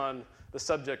on the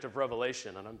subject of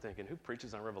Revelation, and I'm thinking, who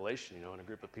preaches on Revelation, in a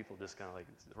group of people, just kind of like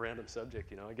a random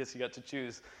subject, I guess you got to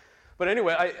choose. But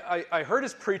anyway, I heard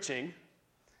his preaching,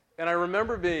 and I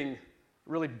remember being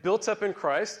really built up in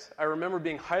Christ. I remember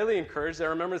being highly encouraged. I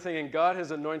remember thinking, God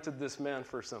has anointed this man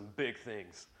for some big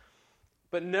things.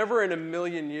 But never in a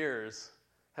million years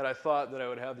had I thought that I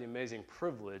would have the amazing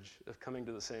privilege of coming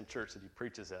to the same church that he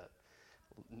preaches at.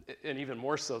 And even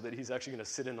more so that he's actually going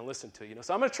to sit in and listen to,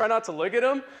 So I'm going to try not to look at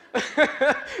him,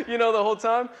 the whole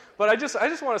time. But I just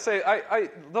want to say,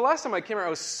 the last time I came here, I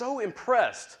was so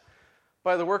impressed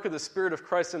by the work of the Spirit of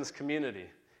Christ in this community.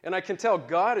 And I can tell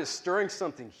God is stirring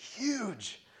something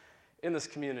huge in this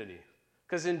community.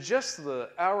 Because in just the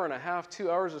hour and a half,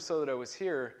 2 hours or so that I was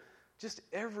here, just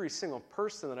every single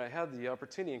person that I had the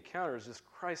opportunity to encounter is just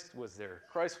Christ was there.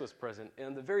 Christ was present.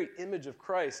 And the very image of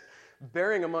Christ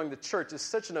bearing among the church is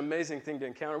such an amazing thing to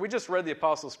encounter. We just read the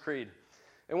Apostles' Creed.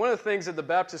 And one of the things that the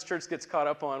Baptist church gets caught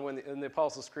up on in the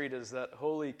Apostles' Creed is that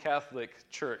Holy Catholic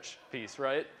Church piece,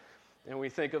 right? And we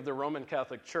think of the Roman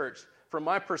Catholic Church. From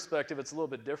my perspective, it's a little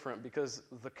bit different because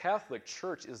the Catholic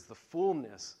Church is the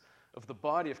fullness of the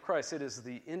body of Christ. It is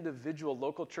the individual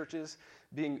local churches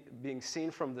being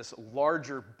seen from this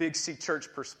larger Big C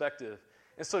church perspective.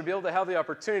 And so to be able to have the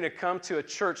opportunity to come to a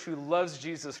church who loves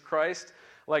Jesus Christ,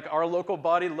 like our local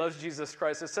body loves Jesus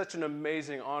Christ, it's such an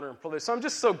amazing honor and privilege. So I'm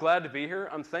just so glad to be here.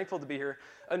 I'm thankful to be here.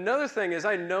 Another thing is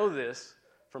I know this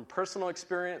from personal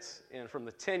experience and from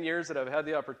the 10 years that I've had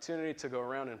the opportunity to go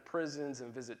around in prisons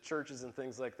and visit churches and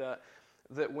things like that,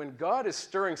 that when God is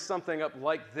stirring something up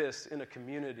like this in a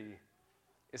community,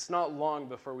 it's not long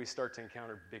before we start to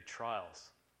encounter big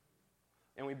trials.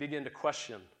 And we begin to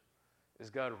question, is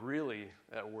God really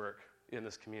at work in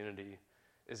this community?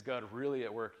 Is God really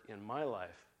at work in my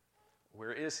life?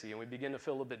 Where is he? And we begin to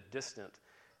feel a little bit distant.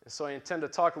 And so I intend to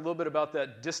talk a little bit about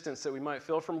that distance that we might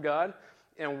feel from God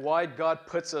and why God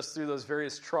puts us through those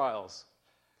various trials.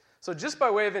 So just by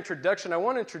way of introduction, I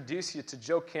want to introduce you to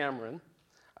Jo Cameron.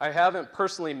 I haven't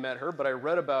personally met her, but I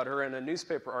read about her in a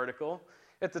newspaper article.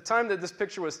 At the time that this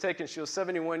picture was taken, she was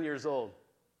 71 years old.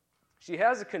 She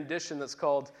has a condition that's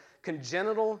called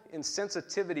congenital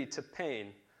insensitivity to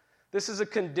pain. This is a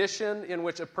condition in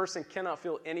which a person cannot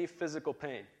feel any physical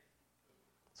pain.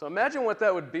 So imagine what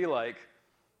that would be like.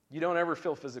 You don't ever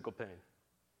feel physical pain.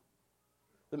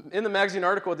 In the magazine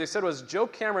article, what they said was, Jo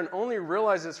Cameron only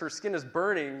realizes her skin is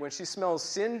burning when she smells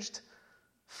singed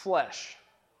flesh.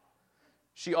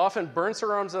 She often burns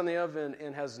her arms on the oven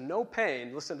and has no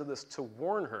pain, listen to this, to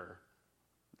warn her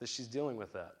that she's dealing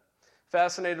with that.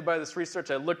 Fascinated by this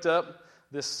research, I looked up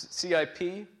this CIP.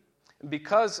 And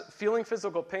because feeling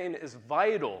physical pain is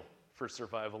vital for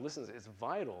survival, listen, it's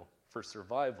vital for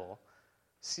survival,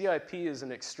 CIP is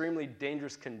an extremely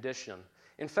dangerous condition.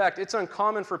 In fact, it's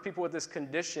uncommon for people with this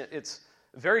condition, it's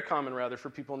very common, rather, for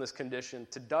people in this condition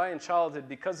to die in childhood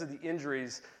because of the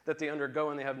injuries that they undergo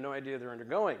and they have no idea they're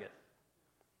undergoing it.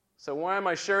 So why am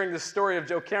I sharing this story of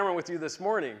Jo Cameron with you this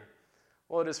morning?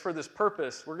 Well, it is for this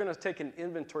purpose. We're going to take an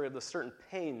inventory of the certain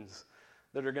pains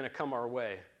that are going to come our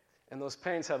way. And those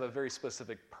pains have a very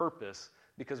specific purpose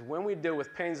because when we deal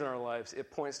with pains in our lives,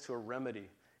 it points to a remedy.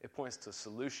 It points to a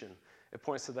solution. It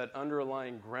points to that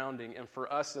underlying grounding. And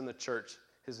for us in the church,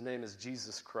 his name is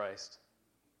Jesus Christ.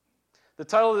 The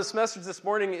title of this message this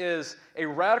morning is A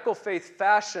Radical Faith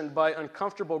Fashioned by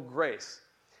Uncomfortable Grace.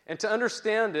 And to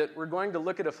understand it, we're going to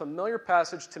look at a familiar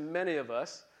passage to many of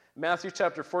us, Matthew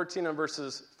chapter 14 and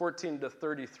verses 14 to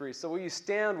 33. So will you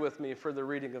stand with me for the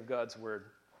reading of God's word?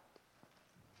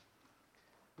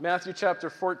 Matthew chapter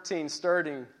 14,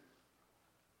 starting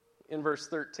in verse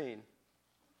 13.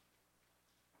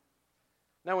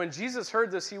 Now when Jesus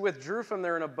heard this, he withdrew from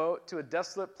there in a boat to a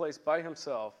desolate place by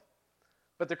himself.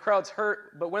 But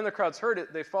when the crowds heard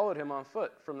it, they followed him on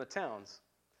foot from the towns.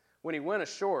 When he went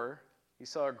ashore, he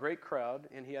saw a great crowd,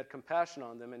 and he had compassion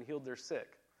on them and healed their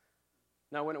sick.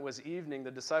 Now when it was evening,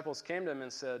 the disciples came to him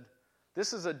and said,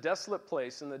 "This is a desolate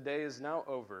place, and the day is now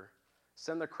over.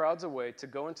 Send the crowds away to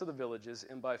go into the villages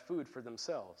and buy food for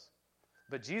themselves."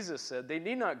 But Jesus said, "They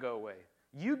need not go away.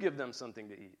 You give them something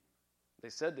to eat." They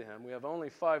said to him, "We have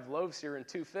only 5 loaves here and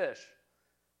 2 fish."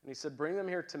 And he said, "Bring them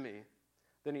here to me."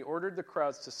 Then he ordered the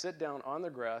crowds to sit down on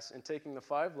the grass, and taking the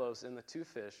 5 loaves and the 2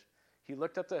 fish, he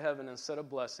looked up to heaven and said a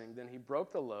blessing. Then he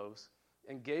broke the loaves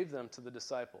and gave them to the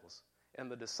disciples,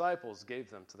 and the disciples gave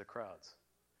them to the crowds.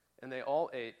 And they all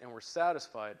ate and were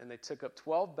satisfied, and they took up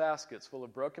 12 baskets full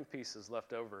of broken pieces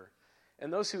left over.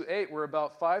 And those who ate were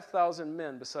about 5,000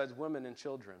 men, besides women and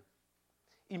children.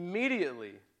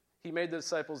 Immediately he made the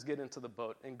disciples get into the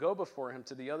boat and go before him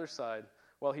to the other side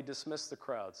while he dismissed the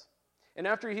crowds. And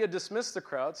after he had dismissed the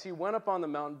crowds, he went up on the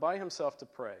mountain by himself to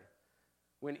pray.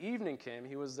 When evening came,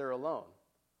 he was there alone.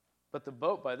 But the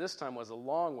boat by this time was a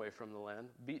long way from the land,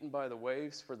 beaten by the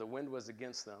waves, for the wind was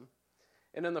against them.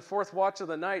 And in the fourth watch of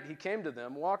the night he came to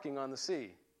them, walking on the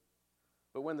sea.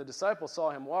 But when the disciples saw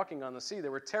him walking on the sea, they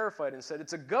were terrified and said,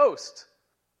 "It's a ghost!"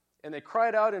 And they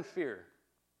cried out in fear.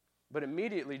 But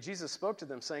immediately Jesus spoke to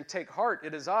them, saying, "Take heart,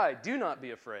 it is I, do not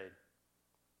be afraid."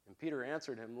 And Peter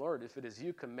answered him, "Lord, if it is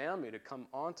you, command me to come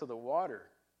onto the water."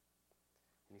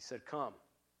 And he said, "Come."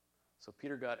 So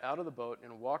Peter got out of the boat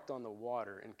and walked on the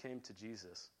water and came to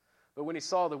Jesus. But when he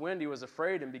saw the wind, he was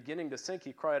afraid, and beginning to sink,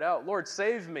 he cried out, "Lord,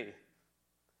 save me."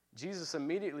 Jesus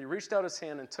immediately reached out his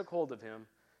hand and took hold of him,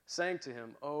 saying to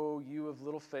him, "Oh, you of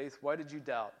little faith, why did you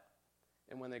doubt?"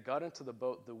 And when they got into the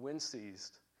boat, the wind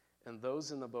ceased, and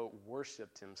those in the boat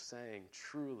worshipped him, saying,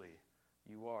 "Truly,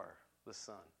 you are the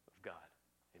Son of God."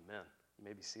 Amen. You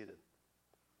may be seated.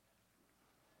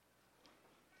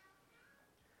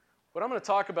 What I'm going to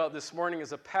talk about this morning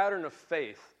is a pattern of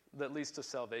faith that leads to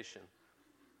salvation.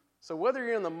 So whether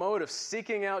you're in the mode of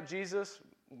seeking out Jesus,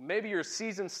 maybe you're a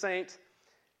seasoned saint,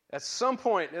 at some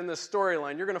point in this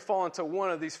storyline, you're going to fall into one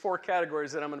of these four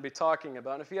categories that I'm going to be talking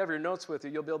about. And if you have your notes with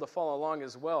you, you'll be able to follow along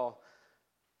as well.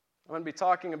 I'm going to be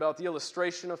talking about the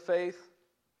illustration of faith.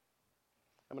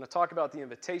 I'm going to talk about the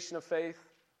invitation of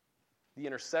faith, the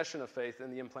intercession of faith,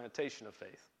 and the implantation of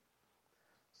faith.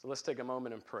 So let's take a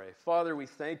moment and pray. Father, we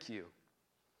thank you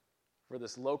for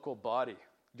this local body,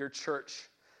 your church,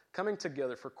 coming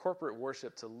together for corporate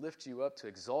worship to lift you up, to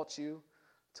exalt you,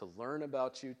 to learn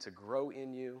about you, to grow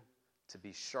in you, to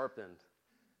be sharpened,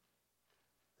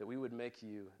 that we would make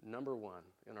you number one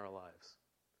in our lives.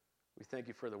 We thank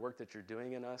you for the work that you're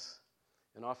doing in us,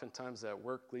 and oftentimes that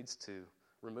work leads to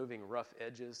removing rough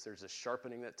edges. There's a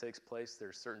sharpening that takes place.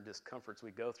 There's certain discomforts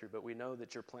we go through, but we know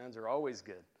that your plans are always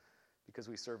good because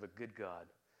we serve a good God.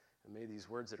 And may these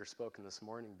words that are spoken this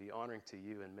morning be honoring to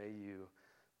you, and may you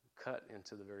cut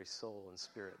into the very soul and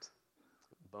spirit,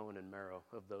 bone and marrow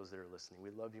of those that are listening.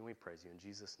 We love you and we praise you in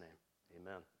Jesus' name.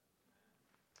 Amen.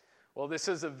 Well, this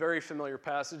is a very familiar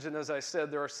passage, and as I said,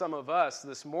 there are some of us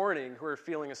this morning who are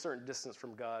feeling a certain distance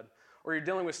from God, or you're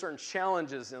dealing with certain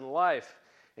challenges in life,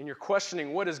 and you're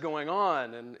questioning what is going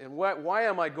on, and why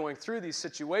am I going through these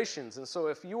situations? And so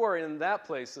if you are in that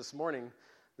place this morning,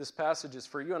 this passage is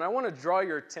for you. And I want to draw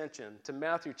your attention to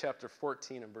Matthew chapter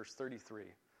 14 and verse 33,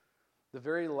 the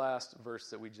very last verse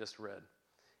that we just read.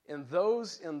 And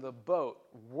those in the boat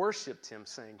worshipped him,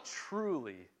 saying,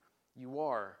 "Truly, you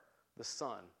are the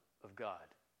Son of God."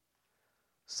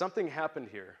 Something happened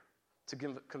here to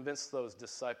convince those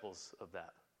disciples of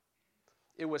that.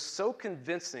 It was so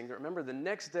convincing that, remember, the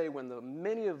next day when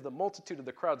many of the multitude of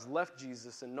the crowds left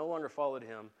Jesus and no longer followed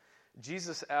him,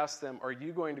 Jesus asked them, "Are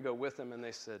you going to go with him?" And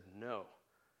they said, "No.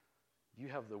 You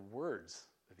have the words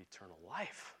of eternal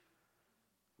life.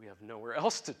 We have nowhere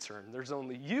else to turn. There's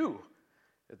only you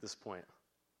at this point."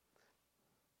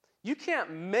 You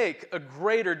can't make a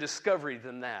greater discovery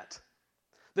than that.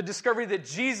 The discovery that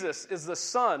Jesus is the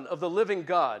Son of the living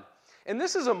God. And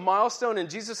this is a milestone in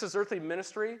Jesus' earthly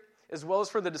ministry, as well as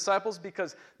for the disciples,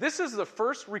 because this is the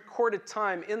first recorded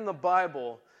time in the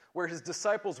Bible where his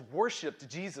disciples worshiped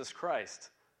Jesus Christ.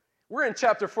 We're in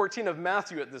chapter 14 of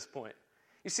Matthew at this point.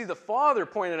 You see, the Father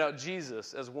pointed out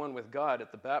Jesus as one with God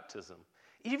at the baptism.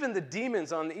 Even the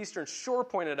demons on the eastern shore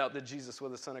pointed out that Jesus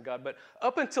was the Son of God. But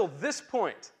up until this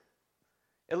point,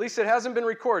 at least it hasn't been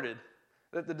recorded,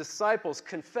 that the disciples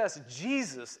confessed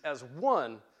Jesus as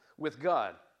one with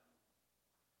God.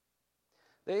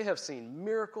 They have seen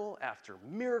miracle after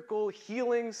miracle,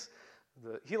 healings,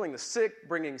 healing the sick,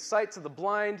 bringing sight to the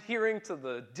blind, hearing to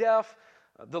the deaf.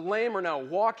 The lame are now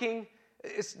walking.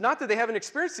 It's not that they haven't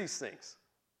experienced these things.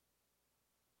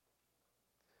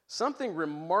 Something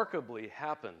remarkably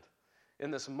happened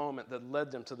in this moment that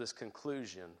led them to this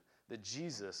conclusion that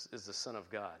Jesus is the Son of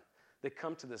God. They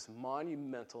come to this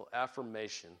monumental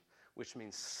affirmation, which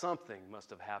means something must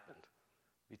have happened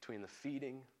between the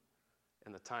feeding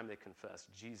and the time they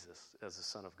confessed Jesus as the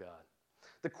Son of God.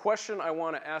 The question I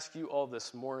want to ask you all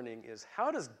this morning is, how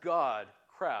does God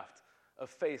craft a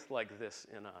faith like this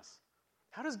in us?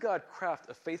 How does God craft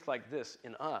a faith like this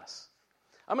in us?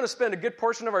 I'm going to spend a good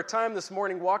portion of our time this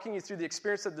morning walking you through the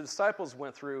experience that the disciples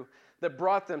went through that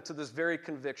brought them to this very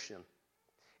conviction.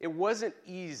 It wasn't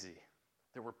easy.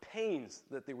 There were pains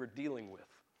that they were dealing with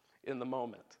in the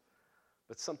moment.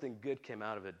 But something good came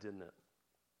out of it, didn't it?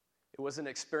 It was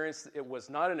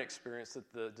not an experience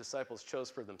that the disciples chose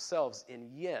for themselves, and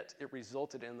yet it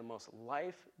resulted in the most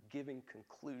life-giving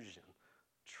conclusion.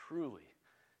 Truly,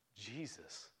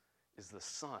 Jesus is the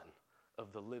Son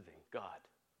of the living God.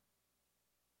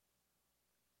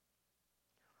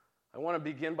 I want to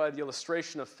begin by the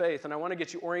illustration of faith, and I want to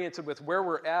get you oriented with where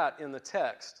we're at in the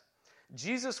text.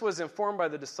 Jesus was informed by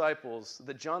the disciples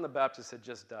that John the Baptist had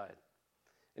just died.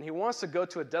 And he wants to go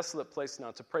to a desolate place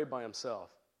now to pray by himself.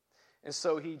 And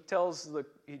so he tells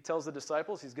the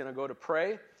disciples he's going to go to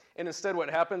pray. And instead what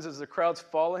happens is the crowds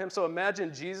follow him. So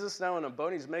imagine Jesus now in a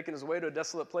boat. He's making his way to a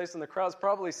desolate place. And the crowds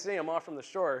probably see him off from the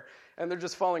shore. And they're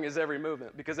just following his every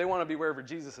movement because they want to be wherever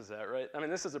Jesus is at, right? I mean,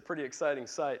 this is a pretty exciting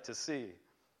sight to see.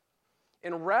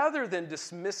 And rather than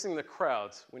dismissing the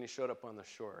crowds when he showed up on the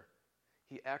shore,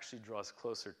 he actually draws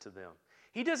closer to them.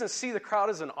 He doesn't see the crowd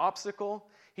as an obstacle.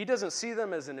 He doesn't see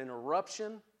them as an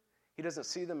interruption. He doesn't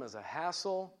see them as a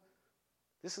hassle.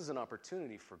 This is an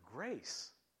opportunity for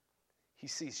grace. He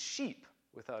sees sheep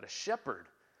without a shepherd.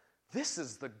 This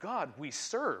is the God we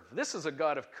serve. This is a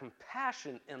God of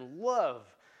compassion and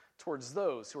love towards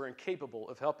those who are incapable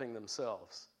of helping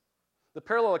themselves. The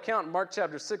parallel account in Mark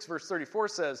chapter 6, verse 34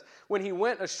 says, when he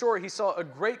went ashore, he saw a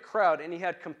great crowd, and he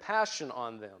had compassion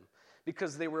on them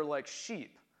because they were like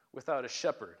sheep without a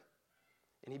shepherd.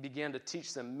 And he began to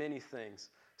teach them many things.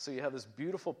 So you have this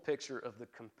beautiful picture of the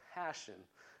compassion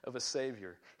of a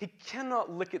Savior. He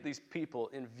cannot look at these people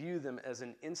and view them as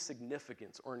an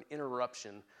insignificance or an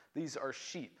interruption. These are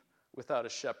sheep without a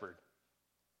shepherd.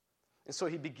 And so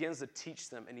he begins to teach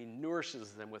them, and he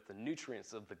nourishes them with the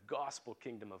nutrients of the gospel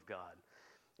kingdom of God.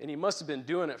 And he must have been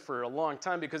doing it for a long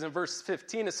time, because in verse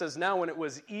 15 it says, now when it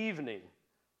was evening,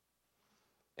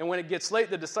 and when it gets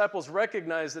late, the disciples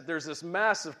recognize that there's this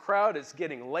massive crowd. It's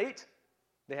getting late.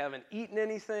 They haven't eaten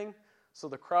anything. So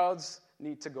the crowds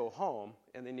need to go home,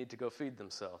 and they need to go feed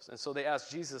themselves. And so they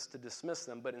ask Jesus to dismiss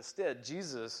them, but instead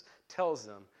Jesus tells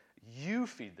them, you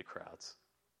feed the crowds.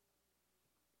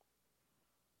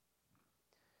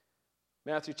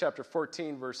 Matthew chapter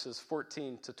 14, verses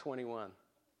 14 to 21.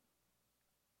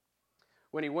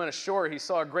 When he went ashore, he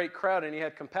saw a great crowd, and he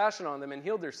had compassion on them and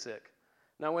healed their sick.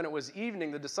 Now when it was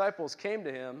evening, the disciples came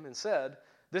to him and said,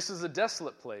 this is a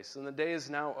desolate place, and the day is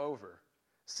now over.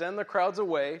 Send the crowds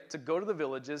away to go to the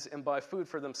villages and buy food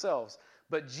for themselves.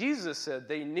 But Jesus said,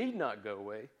 they need not go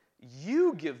away.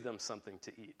 You give them something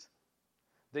to eat.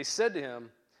 They said to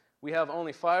him, we have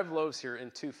only 5 loaves here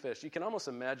and 2 fish. You can almost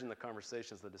imagine the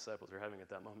conversations the disciples are having at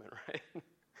that moment, right?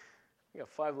 We got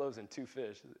 5 loaves and 2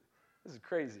 fish. This is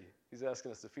crazy. He's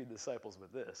asking us to feed the disciples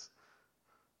with this.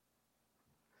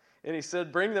 And he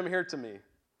said, bring them here to me.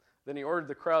 Then he ordered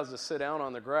the crowds to sit down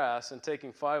on the grass, and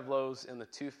taking 5 loaves and the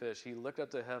 2 fish, he looked up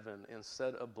to heaven and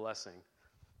said a blessing.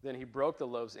 Then he broke the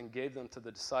loaves and gave them to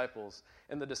the disciples,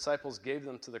 and the disciples gave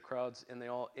them to the crowds, and they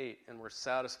all ate and were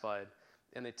satisfied.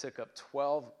 And they took up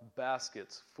 12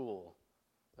 baskets full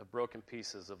of broken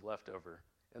pieces of leftover.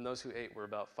 And those who ate were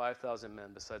about 5,000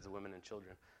 men, besides the women and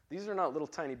children. These are not little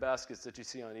tiny baskets that you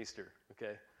see on Easter,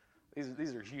 okay?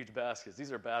 These are huge baskets.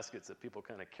 These are baskets that people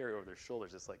kind of carry over their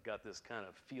shoulders. It's like got this kind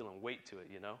of feel and weight to it,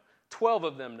 you know? 12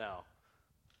 of them now.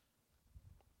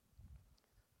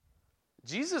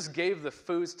 Jesus gave the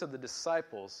foods to the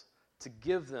disciples to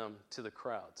give them to the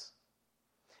crowds.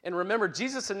 And remember,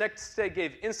 Jesus the next day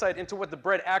gave insight into what the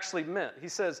bread actually meant. He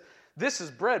says, this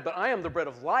is bread, but I am the bread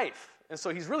of life. And so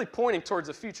he's really pointing towards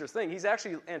a future thing. He's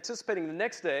actually anticipating the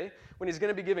next day when he's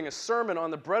going to be giving a sermon on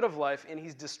the bread of life, and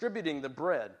he's distributing the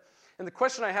bread. And the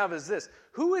question I have is this: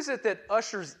 who is it that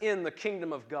ushers in the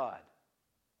kingdom of God?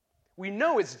 We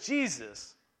know it's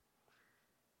Jesus.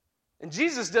 And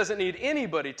Jesus doesn't need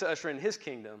anybody to usher in his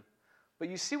kingdom. But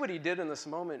you see what he did in this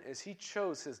moment is he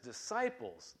chose his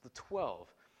disciples, the 12,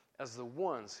 as the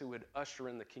ones who would usher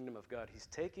in the kingdom of God. He's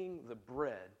taking the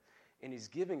bread and he's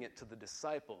giving it to the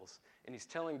disciples, and he's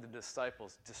telling the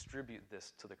disciples, distribute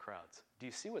this to the crowds. Do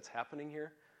you see what's happening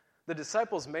here? The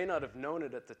disciples may not have known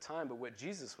it at the time, but what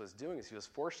Jesus was doing is he was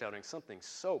foreshadowing something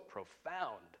so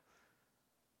profound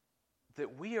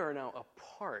that we are now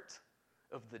a part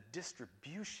of the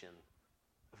distribution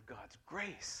of God's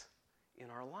grace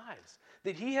in our lives.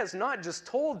 That he has not just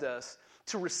told us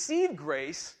to receive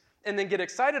grace and then get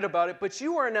excited about it, but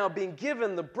you are now being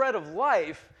given the bread of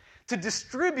life to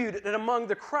distribute it among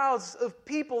the crowds of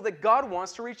people that God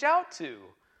wants to reach out to.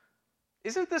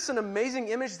 Isn't this an amazing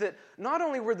image that not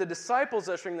only were the disciples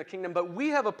ushering the kingdom, but we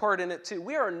have a part in it too?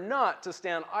 We are not to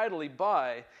stand idly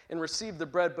by and receive the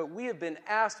bread, but we have been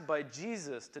asked by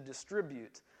Jesus to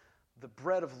distribute the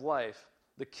bread of life,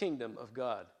 the kingdom of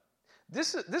God.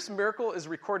 This miracle is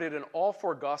recorded in all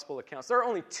 4 gospel accounts. There are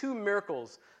only 2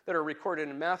 miracles that are recorded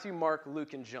in Matthew, Mark,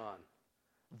 Luke, and John.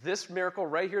 This miracle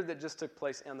right here that just took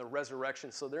place and the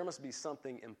resurrection. So there must be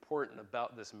something important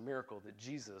about this miracle that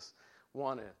Jesus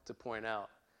wanted to point out.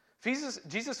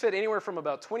 Jesus fed anywhere from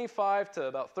about 25 to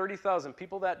about 30,000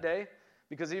 people that day.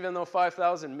 Because even though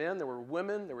 5,000 men, there were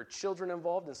women, there were children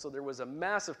involved, and so there was a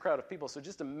massive crowd of people. So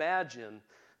just imagine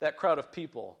that crowd of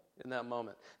people in that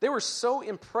moment. They were so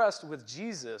impressed with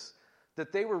Jesus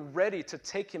that they were ready to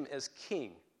take him as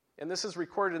king. And this is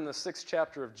recorded in the 6th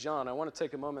chapter of John. I want to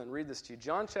take a moment and read this to you.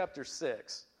 John chapter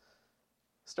 6,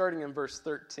 starting in verse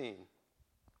 13.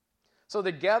 So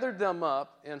they gathered them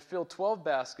up and filled 12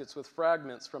 baskets with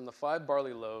fragments from the 5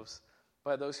 barley loaves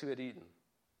by those who had eaten.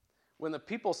 When the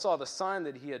people saw the sign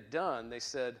that he had done, they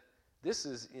said, "This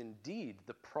is indeed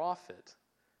the prophet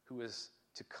who is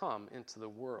to come into the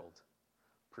world."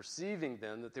 Perceiving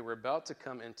then that they were about to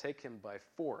come and take him by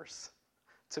force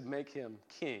to make him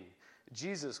king,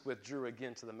 Jesus withdrew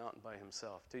again to the mountain by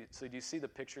himself. So do you see the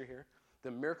picture here?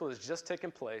 The miracle has just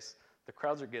taken place. The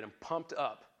crowds are getting pumped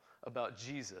up about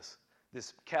Jesus,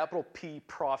 this capital P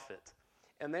prophet,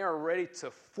 and they are ready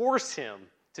to force him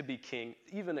to be king,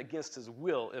 even against his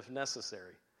will if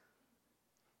necessary.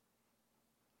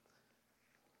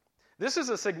 This is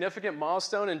a significant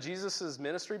milestone in Jesus'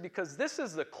 ministry because this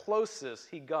is the closest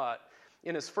he got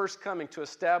in his first coming to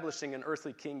establishing an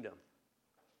earthly kingdom.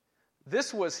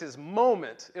 This was his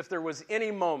moment, if there was any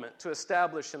moment, to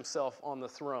establish himself on the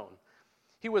throne.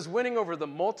 He was winning over the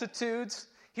multitudes.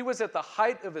 He was at the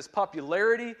height of his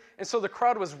popularity, and so the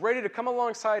crowd was ready to come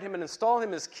alongside him and install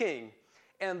him as king,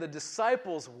 and the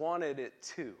disciples wanted it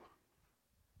too,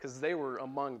 because they were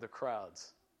among the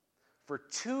crowds. For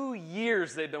 2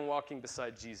 years they've been walking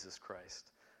beside Jesus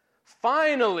Christ.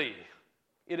 Finally,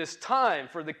 it is time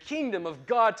for the kingdom of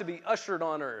God to be ushered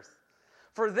on earth.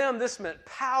 For them, this meant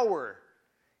power.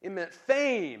 It meant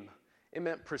fame. It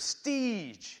meant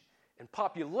prestige and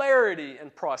popularity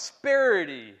and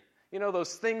prosperity. You know,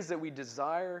 those things that we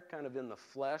desire kind of in the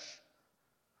flesh.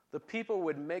 The people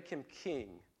would make him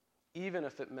king, even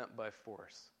if it meant by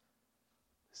force.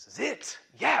 This is it.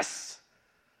 Yes!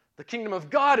 The kingdom of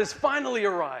God has finally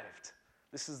arrived.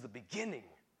 This is the beginning.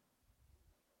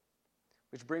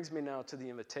 Which brings me now to the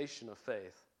invitation of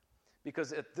faith.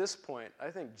 Because at this point, I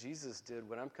think Jesus did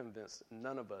what I'm convinced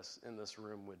none of us in this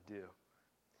room would do.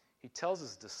 He tells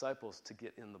his disciples to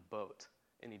get in the boat,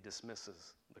 and he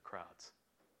dismisses the crowds.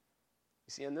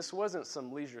 You see, and this wasn't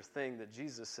some leisure thing that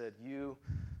Jesus said,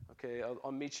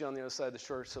 I'll meet you on the other side of the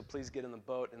shore, so please get in the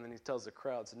boat. And then he tells the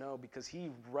crowds, no, because he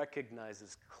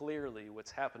recognizes clearly what's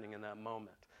happening in that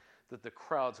moment, that the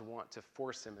crowds want to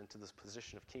force him into this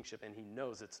position of kingship, and he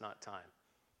knows it's not time.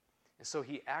 And so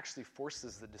he actually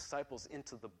forces the disciples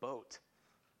into the boat,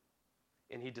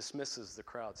 and he dismisses the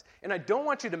crowds. And I don't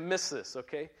want you to miss this,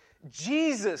 okay?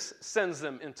 Jesus sends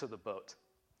them into the boat.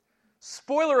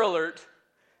 Spoiler alert,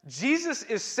 Jesus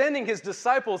is sending his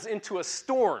disciples into a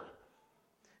storm.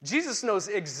 Jesus knows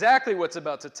exactly what's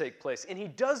about to take place, and he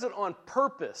does it on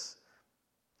purpose.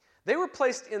 They were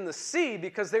placed in the sea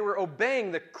because they were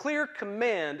obeying the clear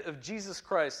command of Jesus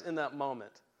Christ in that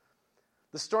moment.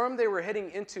 The storm they were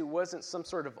heading into wasn't some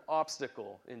sort of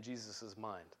obstacle in Jesus'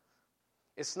 mind.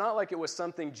 It's not like it was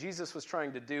something Jesus was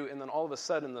trying to do, and then all of a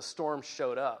sudden the storm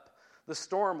showed up. The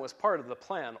storm was part of the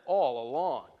plan all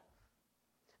along.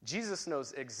 Jesus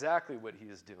knows exactly what he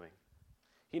is doing.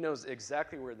 He knows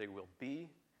exactly where they will be.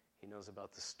 He knows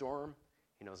about the storm.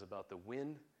 He knows about the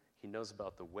wind. He knows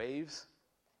about the waves.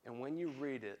 And when you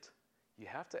read it, you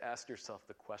have to ask yourself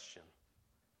the question,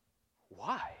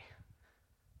 why?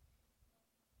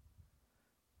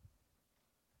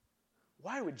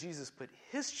 Why would Jesus put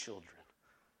his children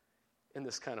in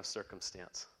this kind of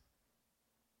circumstance?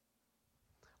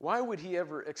 Why would he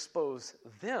ever expose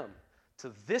them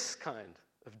to this kind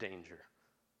of danger?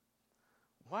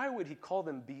 Why would he call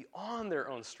them beyond their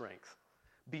own strength,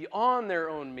 beyond their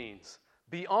own means,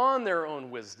 beyond their own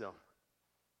wisdom?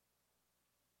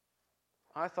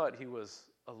 I thought he was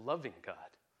a loving God.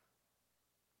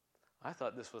 I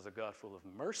thought this was a God full of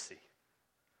mercy.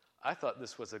 I thought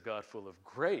this was a God full of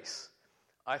grace.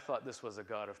 I thought this was a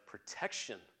God of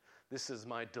protection. This is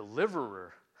my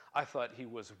deliverer. I thought he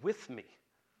was with me.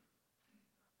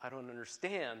 I don't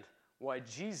understand why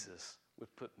Jesus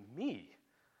would put me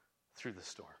through the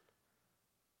storm.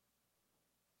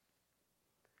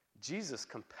 Jesus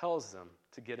compels them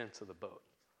to get into the boat.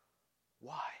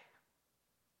 Why?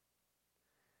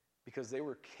 Because they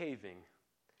were caving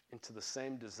into the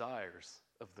same desires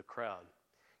of the crowd.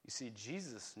 You see,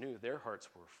 Jesus knew their hearts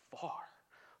were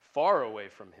far away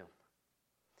from him.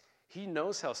 He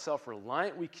knows how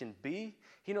self-reliant we can be.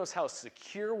 He knows how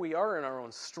secure we are in our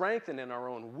own strength and in our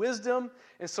own wisdom.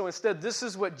 And so instead, this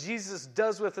is what Jesus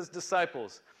does with his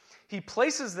disciples. He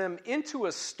places them into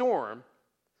a storm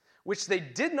which they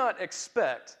did not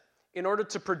expect in order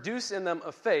to produce in them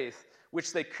a faith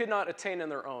which they could not attain in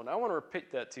their own. I want to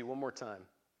repeat that to you one more time.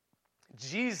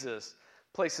 Jesus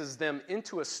places them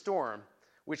into a storm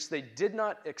which they did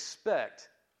not expect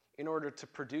in order to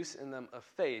produce in them a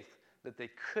faith that they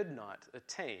could not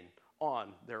attain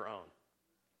on their own.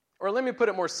 Or let me put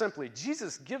it more simply,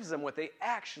 Jesus gives them what they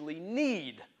actually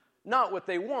need, not what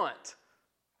they want.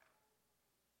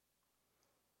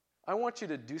 I want you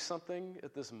to do something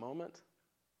at this moment.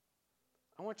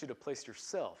 I want you to place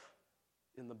yourself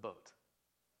in the boat.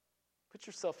 Put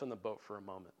yourself in the boat for a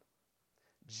moment.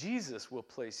 Jesus will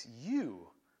place you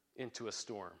into a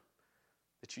storm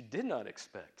that you did not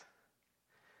expect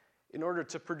in order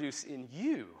to produce in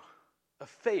you a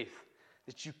faith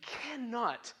that you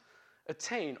cannot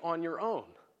attain on your own.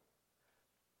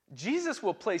 Jesus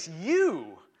will place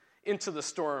you into the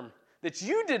storm that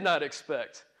you did not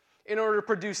expect in order to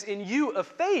produce in you a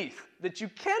faith that you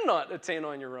cannot attain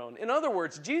on your own. In other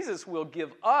words, Jesus will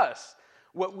give us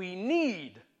what we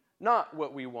need, not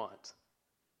what we want.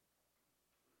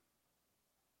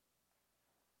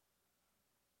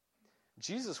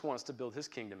 Jesus wants to build his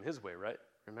kingdom his way, right?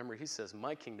 Remember, he says,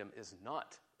 my kingdom is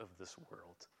not of this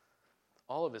world.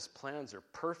 All of his plans are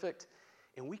perfect,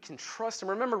 and we can trust him.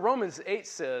 Remember, Romans 8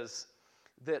 says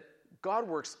that God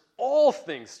works all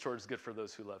things towards good for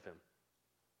those who love him.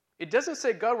 It doesn't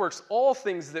say God works all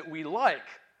things that we like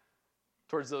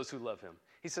towards those who love him.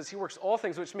 He says he works all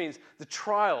things, which means the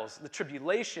trials, the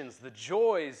tribulations, the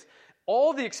joys,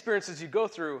 all the experiences you go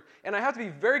through. And I have to be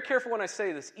very careful when I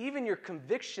say this. Even your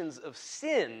convictions of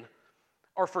sin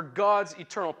are for God's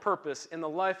eternal purpose in the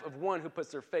life of one who puts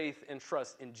their faith and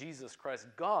trust in Jesus Christ.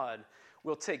 God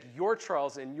will take your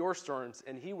trials and your storms,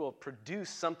 and he will produce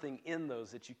something in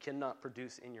those that you cannot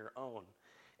produce in your own.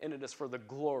 And it is for the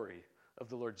glory of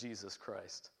the Lord Jesus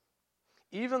Christ.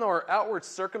 Even though our outward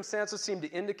circumstances seem to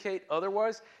indicate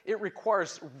otherwise, it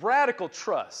requires radical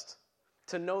trust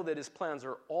to know that his plans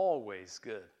are always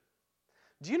good.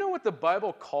 Do you know what the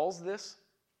Bible calls this?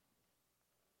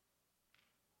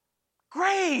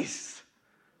 Grace!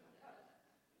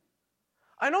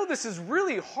 I know this is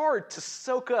really hard to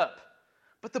soak up,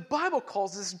 but the Bible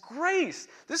calls this grace.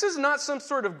 This is not some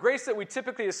sort of grace that we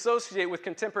typically associate with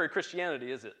contemporary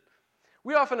Christianity, is it?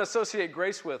 We often associate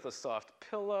grace with a soft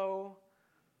pillow,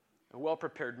 a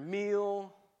well-prepared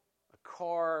meal, a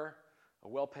car, a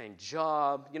well-paying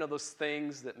job, those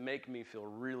things that make me feel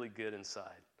really good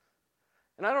inside.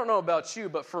 And I don't know about you,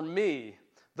 but for me,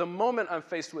 the moment I'm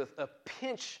faced with a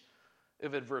pinch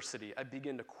of adversity, I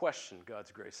begin to question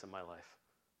God's grace in my life.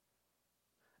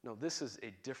 No, this is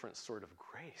a different sort of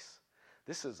grace.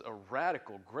 This is a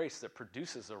radical grace that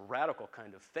produces a radical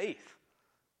kind of faith.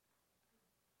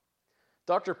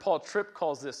 Dr. Paul Tripp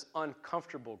calls this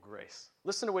uncomfortable grace.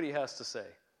 Listen to what he has to say.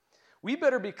 We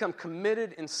better become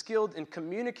committed and skilled in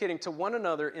communicating to one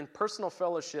another in personal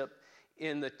fellowship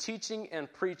in the teaching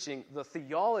and preaching the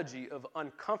theology of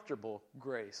uncomfortable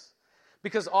grace.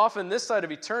 Because often this side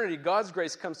of eternity, God's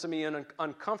grace comes to me in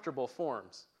uncomfortable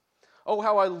forms. Oh,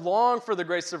 how I long for the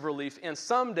grace of relief, and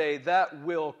someday that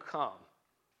will come.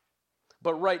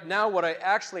 But right now, what I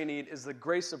actually need is the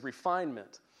grace of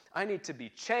refinement. I need to be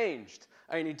changed.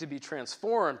 I need to be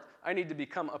transformed. I need to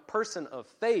become a person of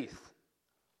faith.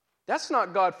 That's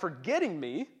not God forgetting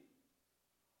me.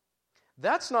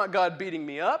 That's not God beating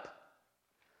me up.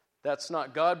 That's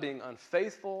not God being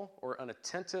unfaithful or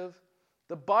unattentive.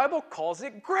 The Bible calls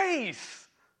it grace.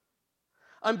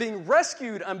 I'm being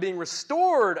rescued. I'm being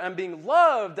restored. I'm being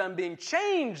loved. I'm being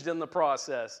changed in the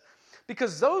process.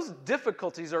 Because those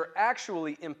difficulties are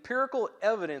actually empirical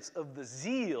evidence of the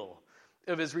zeal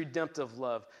of his redemptive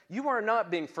love. You are not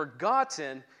being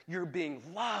forgotten, you're being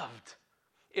loved.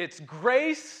 It's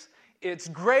grace, it's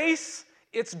grace,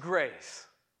 it's grace.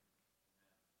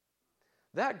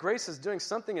 That grace is doing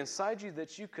something inside you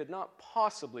that you could not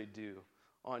possibly do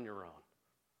on your own.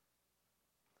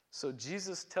 So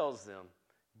Jesus tells them,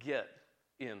 get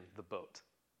in the boat.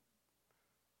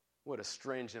 What a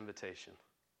strange invitation.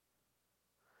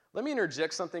 Let me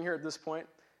interject something here at this point.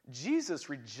 Jesus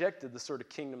rejected the sort of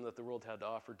kingdom that the world had to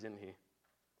offer, didn't he?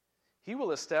 He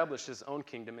will establish his own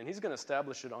kingdom, and he's going to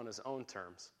establish it on his own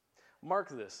terms. Mark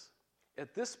this.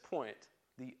 At this point,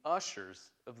 the ushers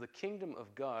of the kingdom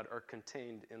of God are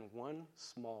contained in one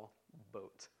small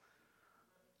boat,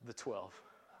 the 12.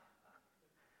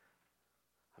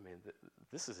 I mean,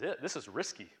 this is it. This is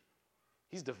risky.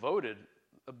 He's devoted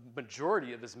a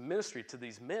majority of his ministry to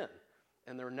these men,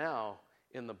 and they're now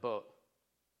in the boat.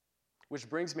 Which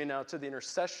brings me now to the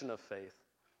intercession of faith.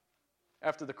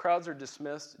 After the crowds are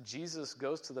dismissed, Jesus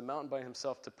goes to the mountain by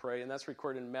himself to pray, and that's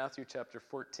recorded in Matthew chapter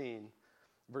 14,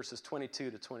 verses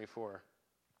 22 to 24.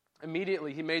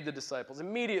 Immediately, he made the disciples.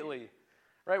 Immediately,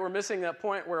 right? We're missing that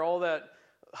point where all that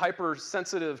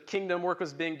hypersensitive kingdom work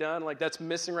was being done. Like that's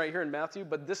missing right here in Matthew,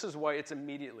 but this is why it's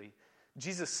immediately.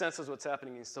 Jesus senses what's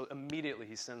happening, and so immediately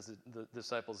he sends the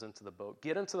disciples into the boat.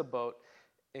 Get into the boat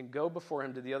and go before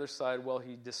him to the other side while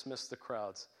he dismissed the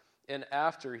crowds. And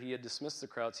after he had dismissed the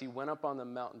crowds, he went up on the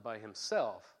mountain by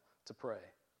himself to pray.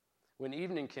 When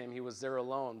evening came, he was there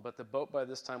alone, but the boat by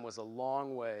this time was a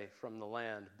long way from the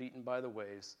land, beaten by the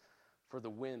waves, for the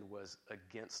wind was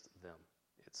against them,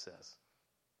 it says.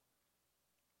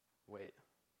 Wait,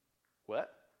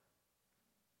 what?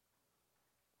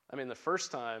 I mean, the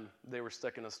first time they were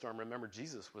stuck in a storm, remember,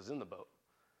 Jesus was in the boat.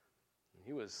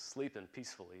 He was sleeping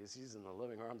peacefully. He's in the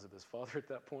loving arms of his Father at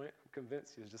that point. I'm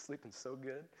convinced he was just sleeping so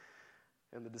good.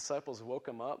 And the disciples woke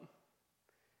him up,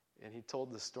 and he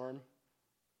told the storm,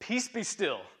 "Peace be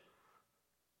still."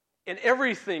 And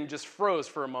everything just froze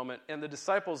for a moment, and the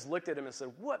disciples looked at him and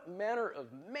said, "What manner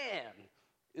of man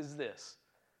is this?"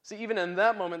 See, even in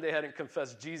that moment, they hadn't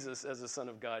confessed Jesus as the Son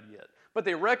of God yet. But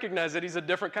they recognized that he's a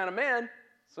different kind of man,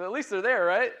 so at least they're there,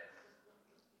 right?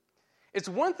 It's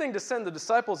one thing to send the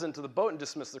disciples into the boat and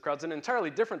dismiss the crowds, an entirely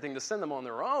different thing to send them on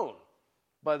their own,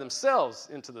 by themselves,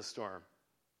 into the storm.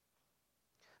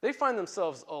 They find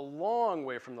themselves a long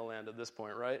way from the land at this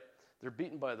point, right? They're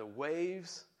beaten by the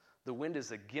waves. The wind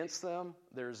is against them.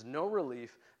 There's no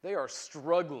relief. They are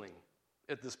struggling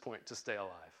at this point to stay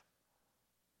alive.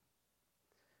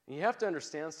 And you have to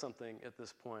understand something at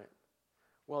this point.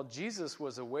 While Jesus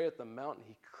was away at the mountain,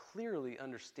 he clearly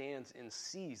understands and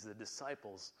sees the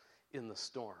disciples in the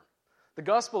storm. The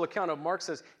gospel account of Mark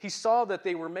says he saw that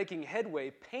they were making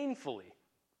headway painfully.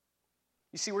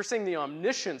 You see, we're seeing the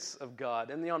omniscience of God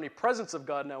and the omnipresence of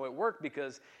God now at work,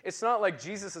 because it's not like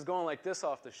Jesus is going like this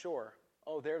off the shore.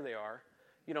 Oh, there they are,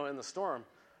 in the storm.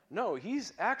 No,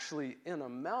 he's actually in a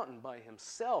mountain by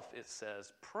himself, it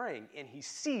says, praying, and he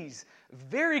sees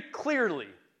very clearly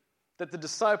that the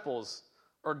disciples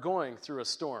are going through a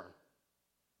storm.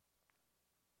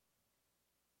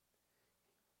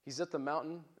 He's at the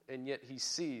mountain, and yet he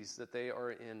sees that they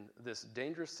are in this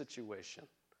dangerous situation.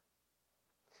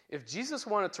 If Jesus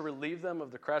wanted to relieve them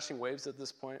of the crashing waves at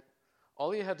this point,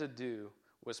 all he had to do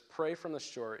was pray from the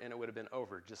shore, and it would have been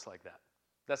over just like that.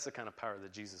 That's the kind of power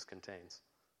that Jesus contains.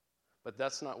 But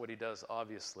that's not what he does,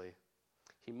 obviously.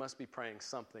 He must be praying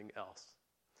something else.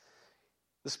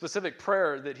 The specific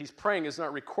prayer that he's praying is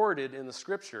not recorded in the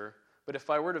scripture, but if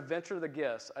I were to venture the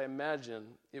guess, I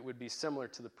imagine it would be similar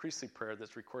to the priestly prayer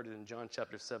that's recorded in John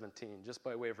chapter 17. Just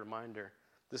by way of reminder,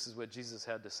 this is what Jesus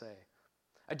had to say.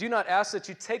 I do not ask that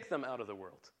you take them out of the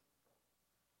world,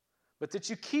 but that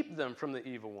you keep them from the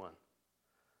evil one.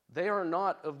 They are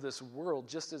not of this world,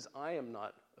 just as I am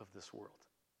not of this world.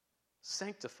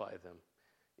 Sanctify them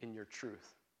in your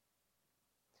truth.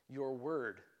 Your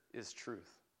word is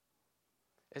truth.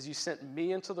 As you sent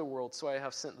me into the world, so I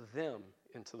have sent them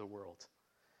into the world.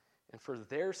 And for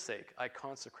their sake, I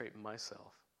consecrate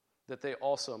myself, that they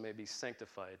also may be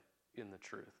sanctified in the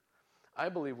truth. I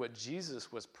believe what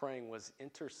Jesus was praying was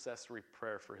intercessory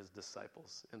prayer for his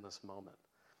disciples in this moment.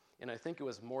 And I think it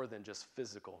was more than just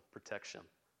physical protection.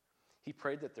 He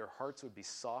prayed that their hearts would be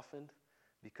softened,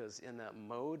 because in that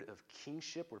mode of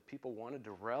kingship where people wanted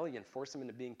to rally and force him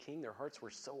into being king, their hearts were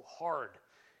so hard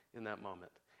in that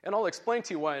moment. And I'll explain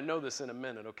to you why I know this in a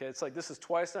minute, okay? It's like this is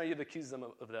twice now you've accused them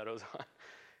of that, Ozan.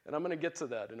 And I'm going to get to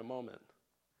that in a moment.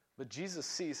 But Jesus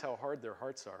sees how hard their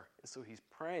hearts are. And so he's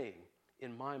praying,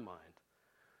 in my mind,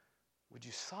 would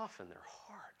you soften their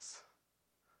hearts?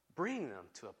 Bring them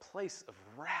to a place of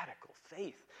radical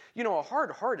faith. A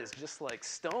hard heart is just like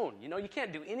stone. You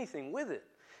can't do anything with it.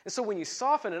 And so when you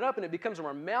soften it up and it becomes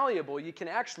more malleable, you can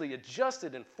actually adjust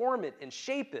it and form it and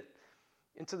shape it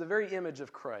into the very image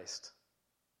of Christ.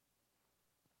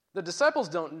 The disciples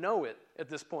don't know it at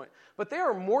this point, but they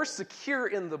are more secure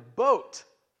in the boat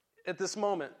at this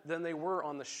moment than they were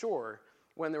on the shore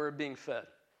when they were being fed.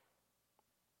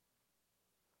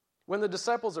 When the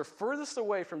disciples are furthest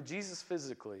away from Jesus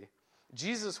physically,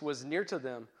 Jesus was near to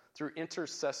them through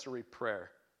intercessory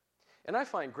prayer. And I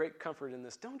find great comfort in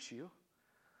this, don't you?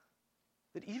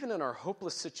 That even in our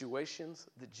hopeless situations,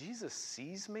 that Jesus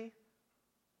sees me.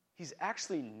 He's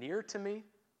actually near to me,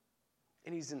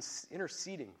 and he's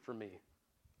interceding for me.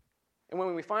 And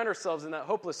when we find ourselves in that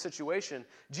hopeless situation,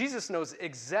 Jesus knows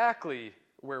exactly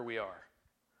where we are.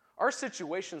 Our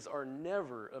situations are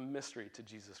never a mystery to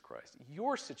Jesus Christ.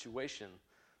 Your situation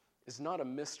is not a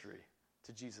mystery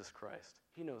to Jesus Christ.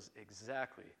 He knows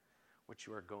exactly what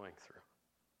you are going through.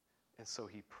 And so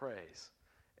he prays,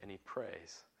 and he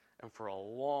prays, and for a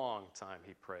long time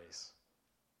he prays.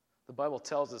 The Bible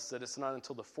tells us that it's not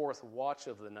until the fourth watch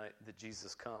of the night that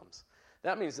Jesus comes.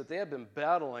 That means that they have been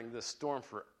battling this storm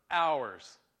for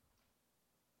hours.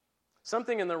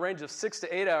 Something in the range of 6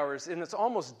 to 8 hours, and it's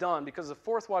almost done because the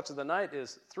fourth watch of the night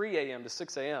is 3 a.m. to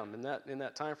 6 a.m. in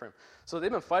that time frame. So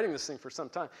they've been fighting this thing for some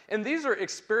time. And these are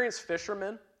experienced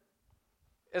fishermen.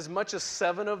 As much as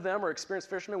 7 of them are experienced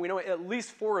fishermen, we know at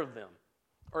least 4 of them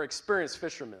are experienced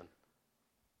fishermen.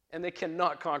 And they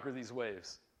cannot conquer these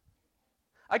waves.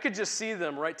 I could just see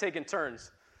them, right, taking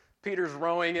turns. Peter's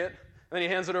rowing it, and then he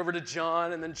hands it over to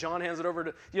John, and then John hands it over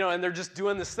to, and they're just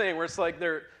doing this thing where it's like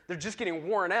they're just getting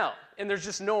worn out, and there's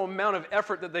just no amount of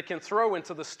effort that they can throw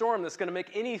into the storm that's going to make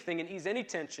anything and ease any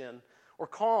tension or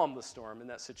calm the storm in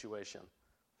that situation.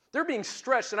 They're being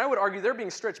stretched, and I would argue they're being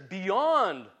stretched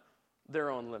beyond their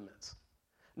own limits.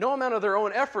 No amount of their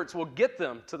own efforts will get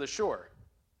them to the shore.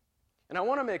 And I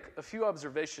want to make a few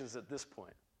observations at this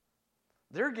point.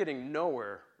 They're getting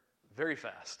nowhere very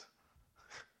fast.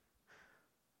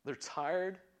 They're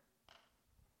tired,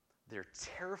 they're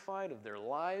terrified of their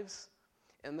lives,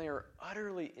 and they are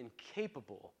utterly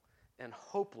incapable and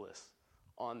hopeless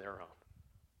on their own.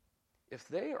 If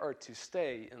they are to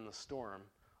stay in the storm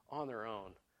on their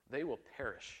own, they will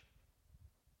perish.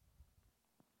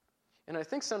 And I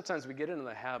think sometimes we get into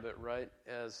the habit, right,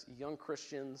 as young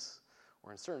Christians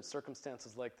or in certain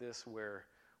circumstances like this where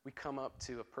we come up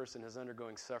to a person who's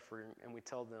undergoing suffering and we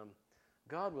tell them,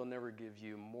 God will never give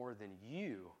you more than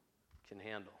you can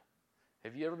handle.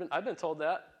 Have you ever been? I've been told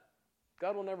that.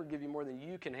 God will never give you more than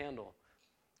you can handle.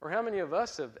 Or how many of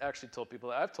us have actually told people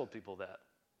that? I've told people that.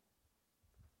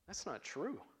 That's not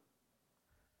true.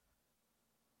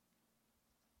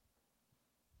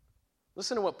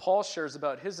 Listen to what Paul shares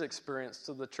about his experience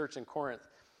to the church in Corinth.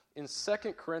 In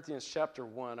 2 Corinthians chapter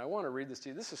 1, I want to read this to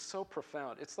you. This is so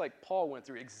profound. It's like Paul went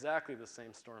through exactly the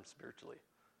same storm spiritually.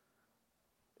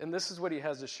 And this is what he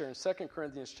has to share in 2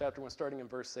 Corinthians chapter 1, starting in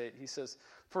verse 8. He says,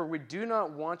 "For we do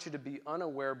not want you to be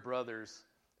unaware, brothers,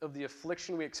 of the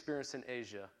affliction we experienced in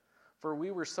Asia. For we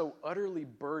were so utterly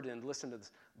burdened," listen to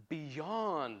this,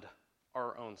 "beyond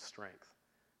our own strength,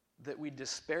 that we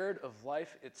despaired of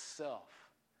life itself."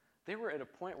 They were at a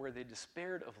point where they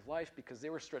despaired of life because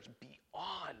they were stretched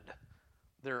beyond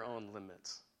their own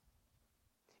limits.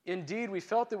 "Indeed, we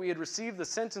felt that we had received the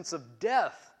sentence of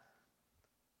death."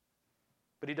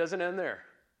 But he doesn't end there.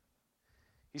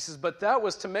 He says, "But that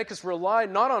was to make us rely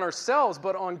not on ourselves,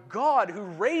 but on God who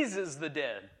raises the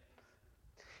dead.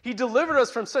 He delivered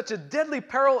us from such a deadly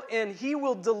peril, and he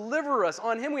will deliver us.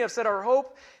 On him we have set our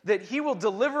hope that he will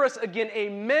deliver us again."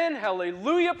 Amen.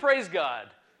 Hallelujah. Praise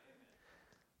God.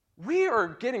 We are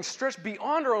getting stretched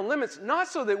beyond our own limits, not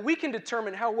so that we can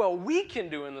determine how well we can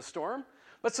do in the storm,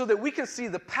 but so that we can see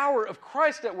the power of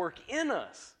Christ at work in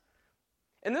us.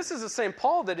 And this is the same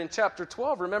Paul that in chapter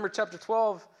 12, remember chapter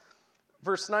 12,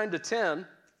 verse 9 to 10.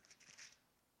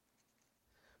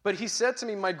 "But he said to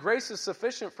me, 'My grace is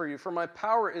sufficient for you, for my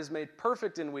power is made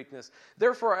perfect in weakness.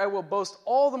 Therefore I will boast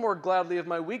all the more gladly of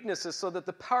my weaknesses, so that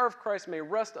the power of Christ may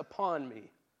rest upon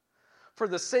me. For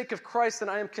the sake of Christ, then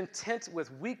I am content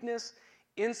with weakness,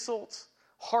 insults,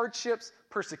 hardships,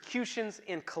 persecutions,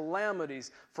 and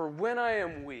calamities. For when I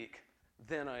am weak,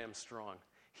 then I am strong.'"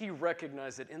 He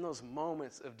recognized that in those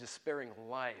moments of despairing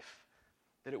life,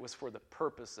 that it was for the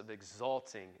purpose of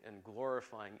exalting and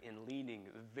glorifying and leaning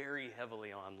very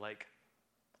heavily on, like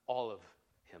all of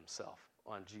himself,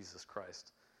 on Jesus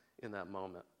Christ in that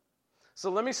moment.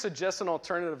 So let me suggest an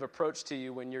alternative approach to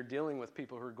you when you're dealing with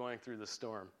people who are going through the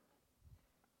storm.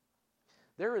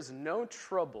 There is no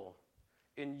trouble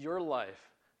in your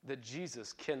life that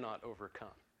Jesus cannot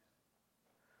overcome.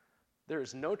 There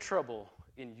is no trouble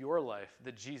in your life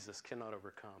that Jesus cannot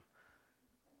overcome.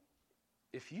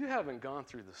 If you haven't gone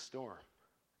through the storm,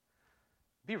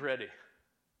 be ready,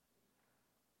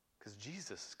 because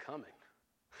Jesus is coming.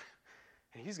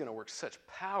 And he's going to work such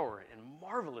power and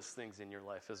marvelous things in your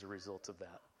life as a result of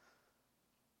that.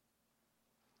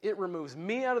 It removes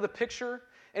me out of the picture,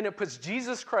 and it puts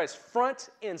Jesus Christ front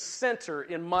and center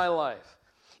in my life.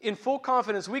 In full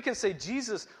confidence, we can say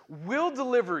Jesus will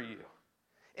deliver you,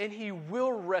 and he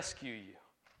will rescue you.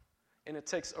 And it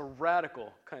takes a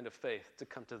radical kind of faith to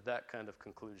come to that kind of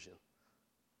conclusion.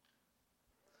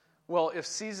 Well, if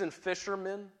seasoned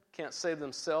fishermen can't save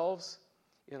themselves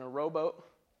in a rowboat,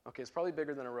 okay, it's probably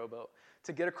bigger than a rowboat,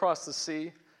 to get across the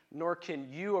sea, nor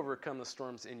can you overcome the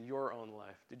storms in your own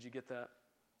life. Did you get that?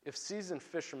 If seasoned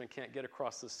fishermen can't get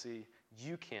across the sea,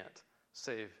 you can't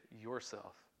save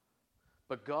yourself.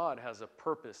 But God has a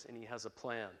purpose and he has a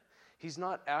plan. He's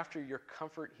not after your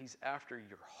comfort, he's after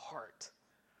your heart.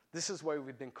 This is why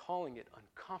we've been calling it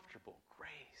uncomfortable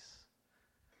grace.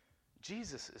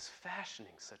 Jesus is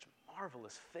fashioning such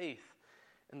marvelous faith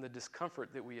in the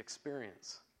discomfort that we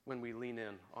experience when we lean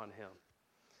in on him.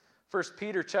 1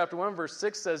 Peter chapter 1, verse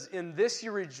 6 says, "In this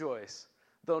you rejoice,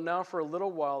 though now for a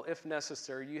little while, if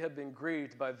necessary, you have been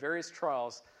grieved by various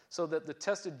trials, so that the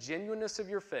tested genuineness of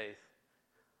your faith,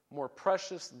 more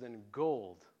precious than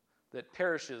gold that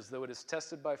perishes, though it is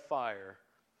tested by fire,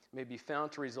 may be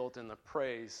found to result in the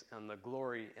praise and the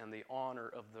glory and the honor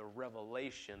of the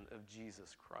revelation of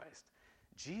Jesus Christ."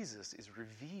 Jesus is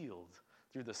revealed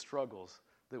through the struggles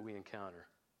that we encounter.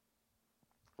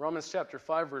 Romans chapter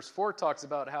 5, verse 4 talks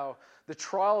about how the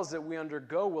trials that we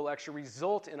undergo will actually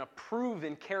result in a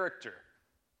proven character,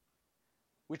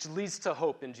 which leads to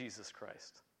hope in Jesus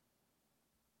Christ.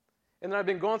 And then I've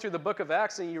been going through the book of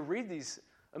Acts, and you read these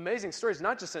amazing stories,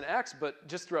 not just in Acts, but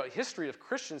just throughout history of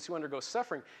Christians who undergo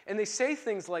suffering. And they say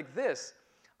things like this: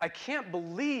 "I can't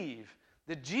believe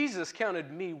that Jesus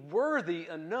counted me worthy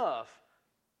enough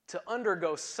to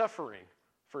undergo suffering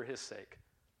for his sake."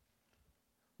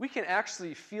 We can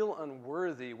actually feel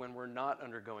unworthy when we're not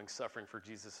undergoing suffering for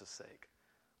Jesus' sake.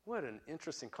 What an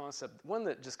interesting concept, one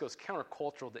that just goes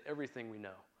countercultural to everything we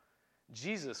know.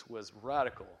 Jesus was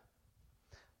radical.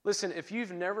 Listen, if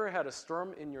you've never had a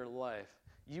storm in your life,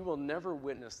 you will never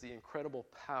witness the incredible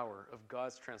power of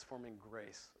God's transforming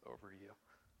grace over you.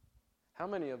 How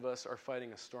many of us are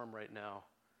fighting a storm right now?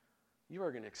 You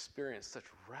are going to experience such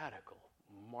radical,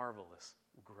 marvelous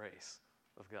grace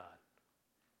of God.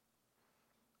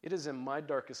 It is in my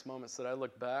darkest moments that I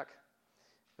look back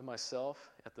at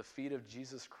myself at the feet of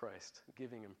Jesus Christ,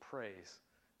 giving him praise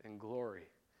and glory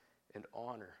and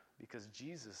honor, because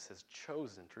Jesus has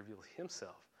chosen to reveal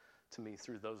himself to me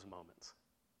through those moments.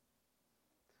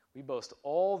 We boast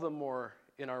all the more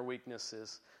in our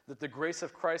weaknesses, that the grace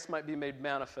of Christ might be made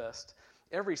manifest.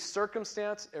 Every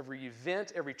circumstance, every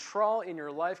event, every trial in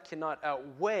your life cannot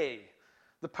outweigh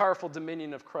the powerful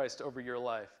dominion of Christ over your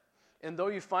life. And though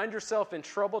you find yourself in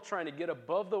trouble trying to get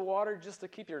above the water just to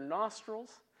keep your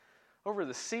nostrils over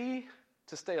the sea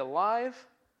to stay alive,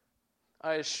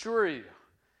 I assure you,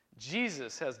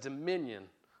 Jesus has dominion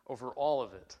over all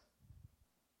of it.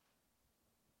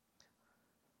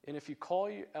 And if you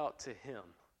call you out to him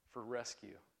for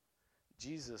rescue,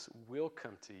 Jesus will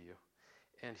come to you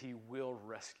and he will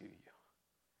rescue you.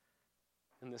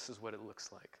 And this is what it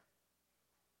looks like.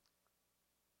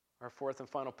 Our fourth and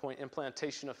final point,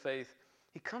 implantation of faith.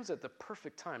 He comes at the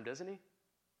perfect time, doesn't he?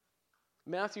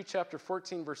 Matthew chapter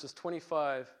 14, verses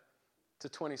 25 to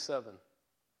 27.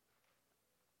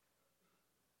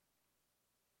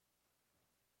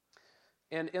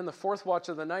 "And in the fourth watch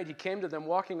of the night, he came to them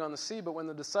walking on the sea. But when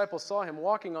the disciples saw him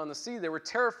walking on the sea, they were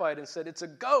terrified and said, 'It's a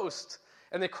ghost.'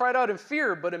 And they cried out in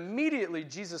fear. But immediately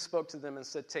Jesus spoke to them and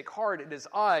said, 'Take heart, it is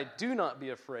I. Do not be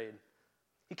afraid.'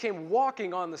 He came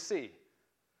walking on the sea.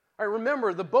 All right,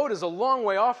 remember, the boat is a long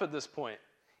way off at this point.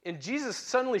 And Jesus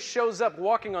suddenly shows up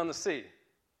walking on the sea.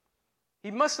 He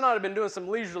must not have been doing some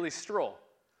leisurely stroll.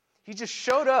 He just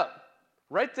showed up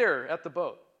right there at the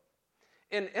boat.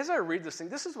 And as I read this thing,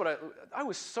 this is what I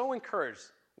was so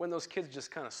encouraged when those kids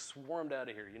just kind of swarmed out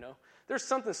of here, you know? There's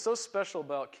something so special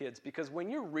about kids, because when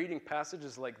you're reading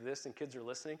passages like this and kids are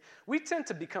listening, we tend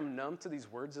to become numb to these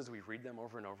words as we read them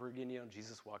over and over again, you know,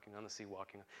 Jesus walking on the sea,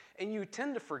 walking on. And you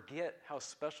tend to forget how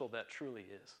special that truly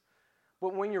is.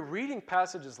 But when you're reading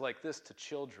passages like this to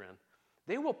children,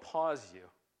 they will pause you.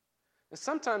 And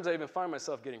sometimes I even find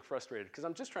myself getting frustrated because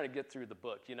I'm just trying to get through the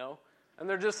book, you know? And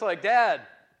they're just like, Dad,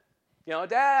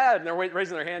 Dad, and they're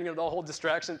raising their hand, the whole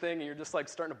distraction thing, and you're just like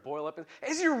starting to boil up. And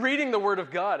as you're reading the Word of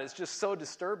God, it's just so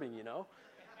disturbing, you know?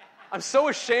 I'm so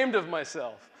ashamed of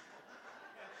myself.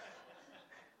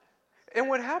 And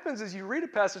what happens is you read a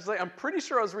passage, like I'm pretty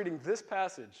sure I was reading this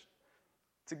passage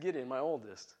to Gideon, my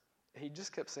oldest, and he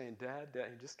just kept saying, Dad, Dad,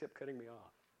 and he just kept cutting me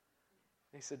off.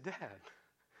 And he said, Dad,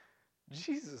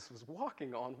 Jesus was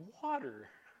walking on water.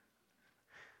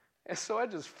 And so I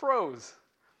just froze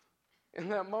in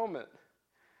that moment.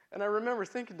 And I remember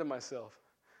thinking to myself,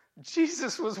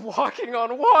 Jesus was walking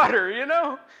on water, you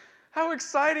know? How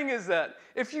exciting is that?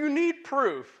 If you need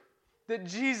proof that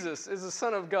Jesus is the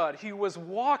Son of God, he was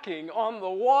walking on the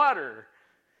water.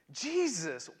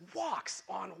 Jesus walks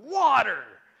on water.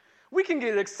 We can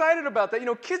get excited about that. You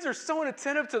know, kids are so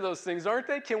inattentive to those things, aren't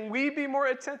they? Can we be more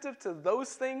attentive to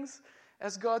those things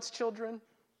as God's children?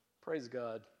 Praise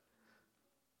God.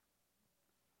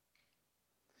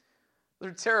 They're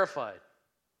terrified,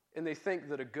 and they think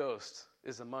that a ghost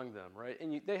is among them, right?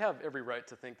 And they have every right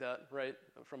to think that, right,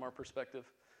 from our perspective,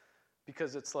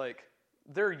 because it's like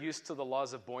they're used to the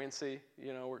laws of buoyancy,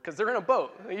 you know, because they're in a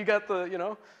boat. You got the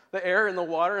air and the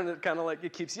water, and it kind of like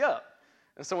it keeps you up.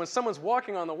 And so when someone's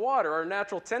walking on the water, our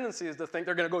natural tendency is to think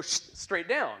they're going to go straight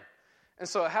down. And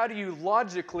so how do you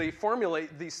logically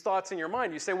formulate these thoughts in your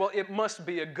mind? You say, well, it must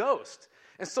be a ghost.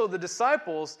 And so the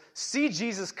disciples see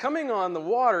Jesus coming on the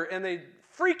water, and they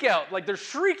freak out, like they're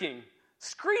shrieking,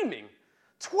 screaming.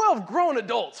 12 grown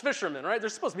adults, fishermen, right? They're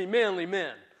supposed to be manly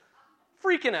men,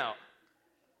 freaking out.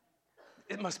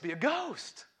 It must be a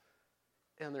ghost.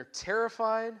 And they're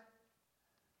terrified.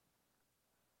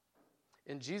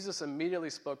 And Jesus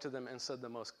immediately spoke to them and said the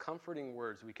most comforting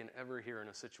words we can ever hear in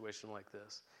a situation like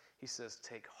this. He says,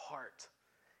 take heart.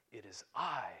 It is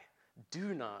I.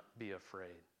 Do not be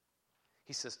afraid.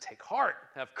 He says, take heart.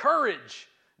 Have courage.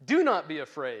 Do not be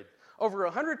afraid. Over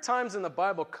 100 times in the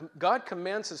Bible, God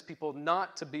commands his people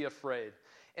not to be afraid.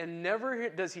 And never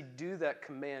does he do that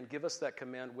command, give us that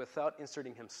command, without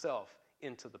inserting himself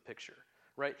into the picture,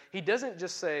 right? He doesn't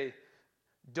just say,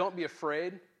 don't be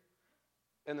afraid,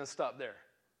 and then stop there.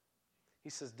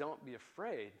 He says, don't be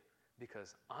afraid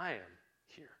because I am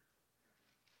here.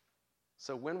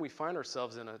 So when we find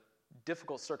ourselves in a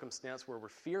difficult circumstance where we're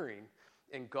fearing,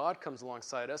 and God comes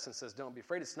alongside us and says, don't be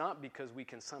afraid, it's not because we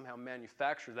can somehow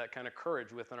manufacture that kind of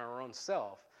courage within our own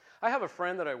self. I have a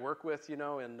friend that I work with,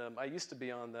 and I used to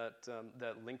be on that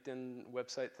LinkedIn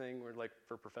website thing where, like,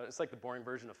 for professionals, it's like the boring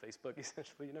version of Facebook,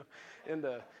 essentially,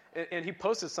 And he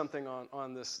posted something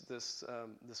on this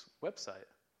website,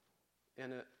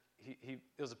 and it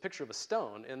was a picture of a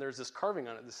stone, and there's this carving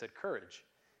on it that said courage,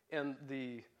 and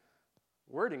the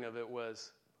wording of it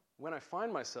was, when I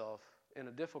find myself in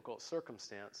a difficult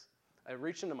circumstance, I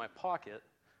reach into my pocket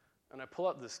and I pull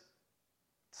out this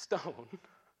stone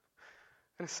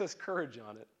and it says courage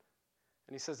on it.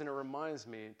 And he says, and it reminds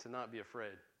me to not be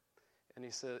afraid. And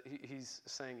he said, he's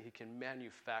saying he can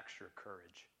manufacture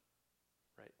courage.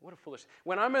 Right? What a foolish.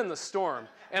 When I'm in the storm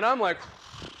and I'm like,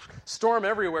 storm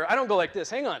everywhere, I don't go like this.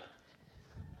 Hang on.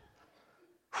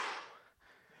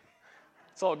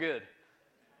 It's all good.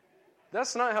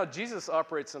 That's not how Jesus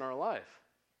operates in our life.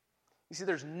 You see,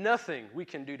 there's nothing we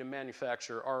can do to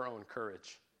manufacture our own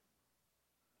courage.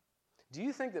 Do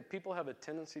you think that people have a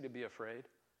tendency to be afraid?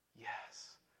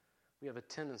 Yes. We have a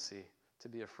tendency to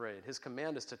be afraid. His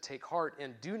command is to take heart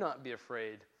and do not be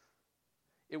afraid.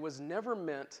 It was never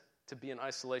meant to be in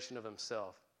isolation of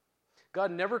himself.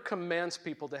 God never commands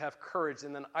people to have courage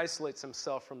and then isolates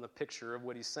himself from the picture of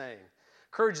what he's saying.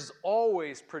 Courage is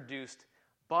always produced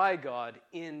by God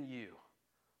in you.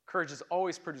 Courage is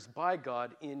always produced by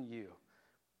God in you.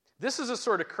 This is a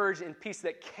sort of courage and peace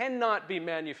that cannot be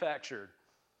manufactured.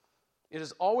 It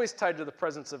is always tied to the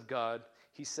presence of God.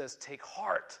 He says, take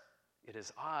heart, it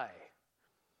is I.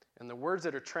 And the words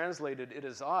that are translated, it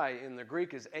is I, in the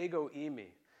Greek is ego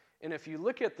eimi. And if you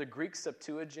look at the Greek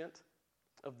Septuagint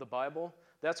of the Bible,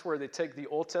 that's where they take the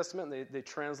Old Testament and they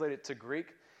translate it to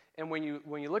Greek. And when you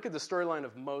look at the storyline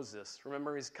of Moses,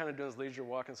 remember he's kind of doing his leisure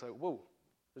walk and it's like, whoa,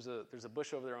 there's a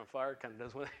bush over there on fire. Kind of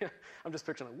does what I'm just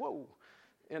picturing like, whoa.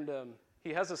 And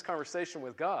he has this conversation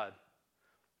with God.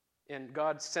 And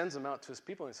God sends him out to his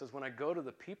people and he says, when I go to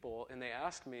the people and they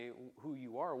ask me who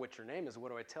you are, what your name is,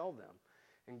 what do I tell them?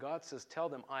 And God says, tell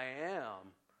them I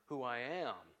am who I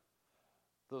am.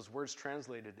 Those words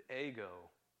translated ego,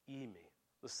 eimi,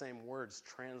 the same words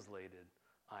translated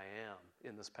I am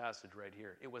in this passage right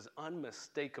here. It was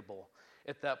unmistakable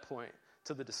at that point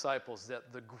to the disciples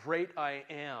that the great I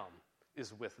am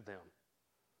is with them.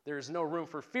 There is no room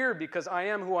for fear because I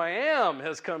am who I am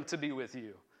has come to be with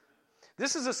you.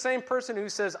 This is the same person who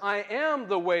says, I am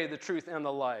the way, the truth, and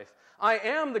the life. I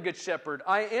am the good shepherd.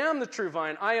 I am the true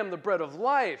vine. I am the bread of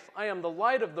life. I am the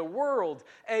light of the world.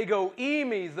 Ego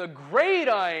eimi, the great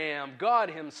I am. God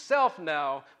himself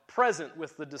now present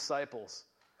with the disciples.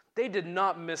 They did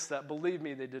not miss that. Believe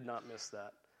me, they did not miss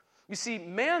that. You see,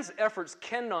 man's efforts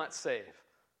cannot save.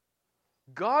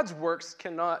 God's works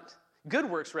cannot, good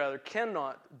works rather,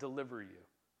 cannot deliver you.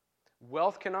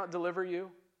 Wealth cannot deliver you.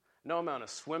 No amount of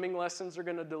swimming lessons are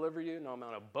going to deliver you. No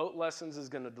amount of boat lessons is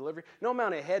going to deliver you. No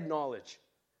amount of head knowledge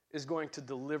is going to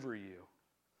deliver you.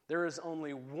 There is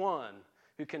only one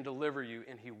who can deliver you,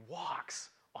 and he walks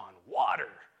on water.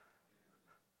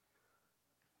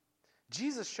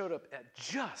 Jesus showed up at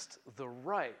just the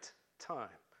right time.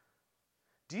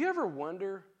 Do you ever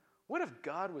wonder, what if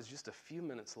God was just a few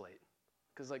minutes late?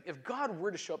 Because if God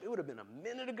were to show up, it would have been a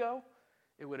minute ago.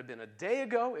 It would have been a day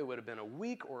ago. It would have been a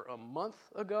week or a month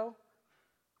ago.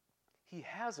 He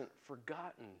hasn't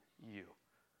forgotten you.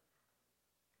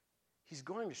 He's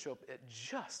going to show up at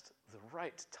just the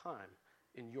right time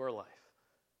in your life.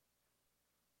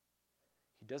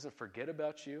 He doesn't forget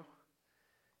about you.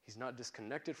 He's not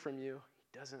disconnected from you.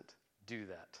 He doesn't do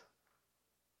that.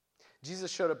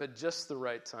 Jesus showed up at just the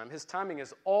right time. His timing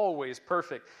is always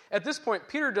perfect. At this point,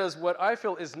 Peter does what I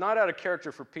feel is not out of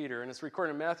character for Peter, and it's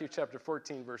recorded in Matthew chapter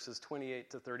 14, verses 28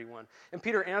 to 31. And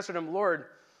Peter answered him, Lord,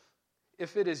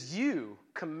 if it is you,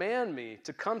 command me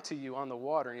to come to you on the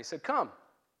water. And he said, come.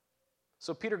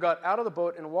 So Peter got out of the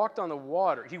boat and walked on the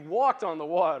water. He walked on the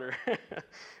water,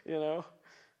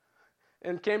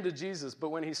 and came to Jesus. But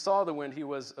when he saw the wind, he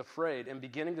was afraid. And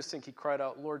beginning to sink, he cried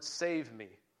out, Lord, save me.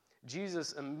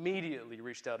 Jesus immediately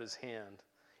reached out his hand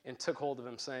and took hold of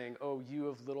him, saying, Oh, you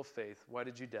of little faith, why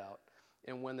did you doubt?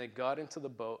 And when they got into the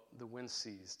boat, the wind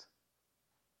ceased.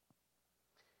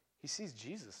 He sees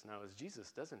Jesus now as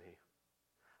Jesus, doesn't he?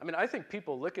 I mean, I think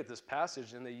people look at this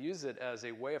passage and they use it as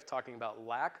a way of talking about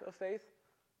lack of faith.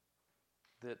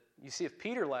 That you see, if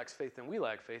Peter lacks faith, then we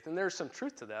lack faith. And there's some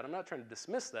truth to that. I'm not trying to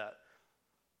dismiss that.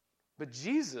 But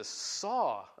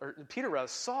Peter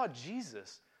saw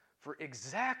Jesus for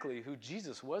exactly who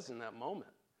Jesus was in that moment.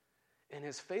 And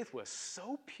his faith was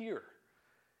so pure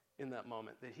in that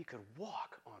moment that he could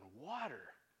walk on water.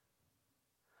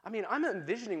 I mean, I'm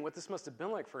envisioning what this must have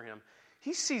been like for him.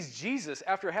 He sees Jesus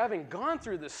after having gone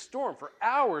through this storm for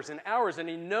hours and hours, and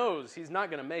he knows he's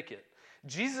not going to make it.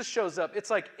 Jesus shows up.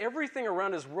 It's like everything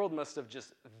around his world must have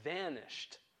just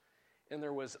vanished. And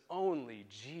there was only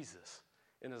Jesus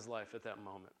in his life at that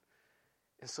moment.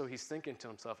 And so he's thinking to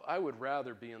himself, I would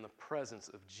rather be in the presence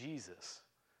of Jesus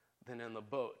than in the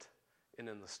boat and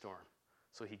in the storm.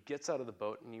 So he gets out of the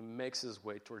boat and he makes his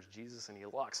way towards Jesus and he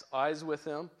locks eyes with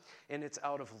him. And it's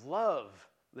out of love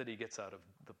that he gets out of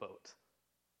the boat.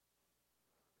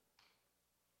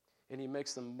 And he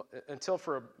makes them, until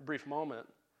for a brief moment,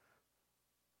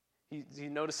 he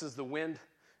notices the wind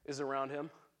is around him.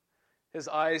 His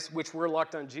eyes, which were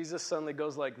locked on Jesus, suddenly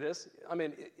goes like this. I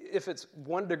mean, if it's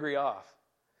 1 degree off,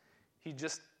 he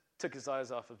just took his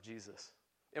eyes off of Jesus.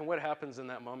 And what happens in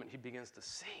that moment? He begins to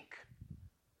sink.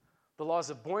 The laws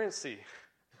of buoyancy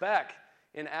back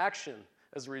in action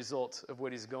as a result of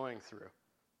what he's going through.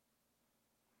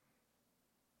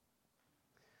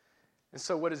 And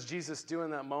so what does Jesus do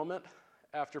in that moment?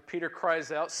 After Peter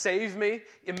cries out, save me,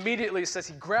 immediately it says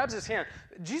he grabs his hand.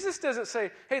 Jesus doesn't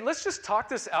say, hey, let's just talk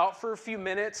this out for a few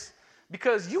minutes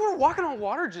because you were walking on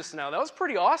water just now. That was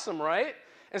pretty awesome, right?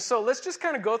 And so let's just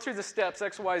kind of go through the steps,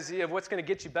 X, Y, Z, of what's going to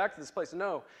get you back to this place.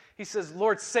 No. He says,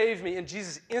 Lord, save me. And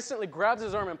Jesus instantly grabs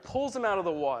his arm and pulls him out of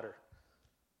the water.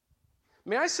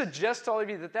 May I suggest to all of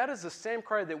you that is the same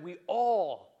cry that we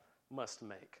all must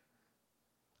make.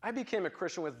 I became a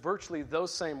Christian with virtually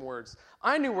those same words.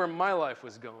 I knew where my life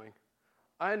was going.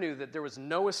 I knew that there was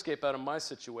no escape out of my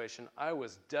situation. I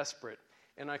was desperate,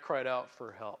 and I cried out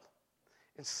for help.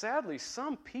 And sadly,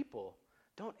 some people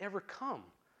don't ever come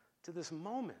to this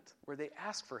moment where they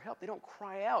ask for help. They don't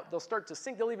cry out. They'll start to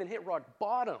sink. They'll even hit rock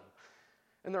bottom.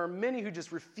 And there are many who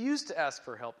just refuse to ask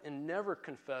for help and never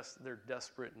confess their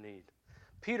desperate need.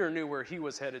 Peter knew where he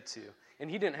was headed to,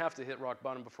 and he didn't have to hit rock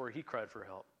bottom before he cried for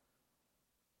help.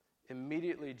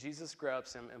 Immediately, Jesus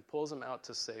grabs him and pulls him out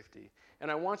to safety. And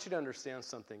I want you to understand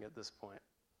something at this point.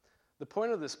 The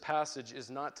point of this passage is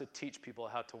not to teach people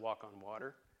how to walk on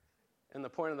water. And the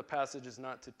point of the passage is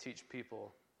not to teach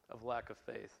people of lack of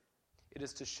faith. It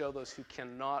is to show those who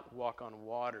cannot walk on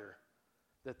water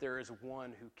that there is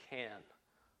one who can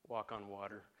walk on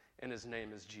water, and his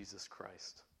name is Jesus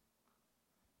Christ.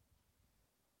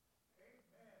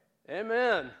 Amen.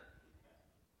 Amen.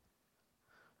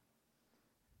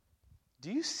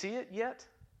 Do you see it yet?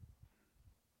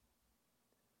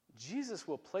 Jesus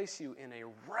will place you in a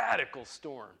radical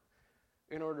storm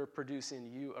in order to produce in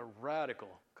you a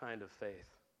radical kind of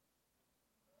faith.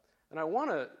 And I want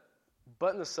to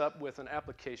button this up with an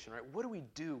application, right? What do we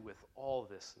do with all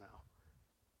this now?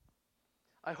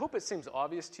 I hope it seems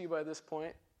obvious to you by this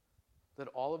point that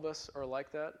all of us are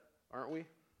like that, aren't we?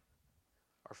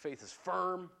 Our faith is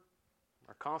firm.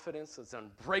 Our confidence is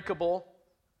unbreakable.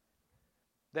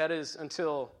 That is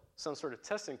until some sort of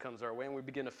testing comes our way and we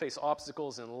begin to face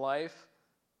obstacles in life.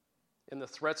 And the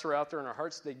threats are out there in our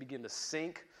hearts. They begin to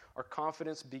sink. Our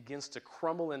confidence begins to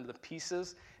crumble into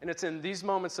pieces. And it's in these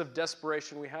moments of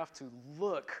desperation we have to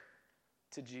look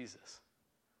to Jesus.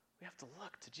 We have to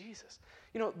look to Jesus.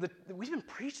 You know, we've been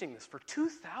preaching this for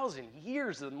 2,000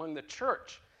 years among the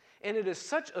church. And it is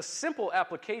such a simple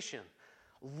application.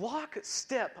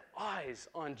 Lockstep eyes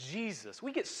on Jesus.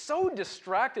 We get so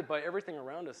distracted by everything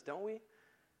around us, don't we?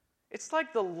 It's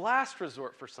like the last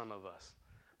resort for some of us.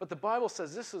 But the Bible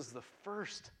says this is the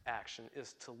first action,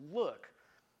 is to look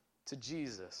to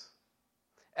Jesus.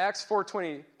 Acts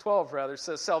 4:12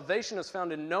 says, salvation is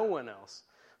found in no one else,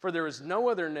 for there is no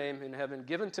other name in heaven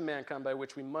given to mankind by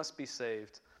which we must be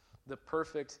saved. the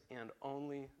perfect and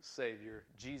only Savior,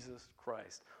 Jesus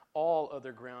Christ. All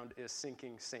other ground is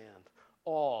sinking sand.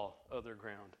 All other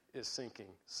ground is sinking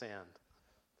sand.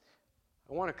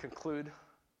 I want to conclude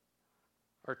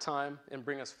our time and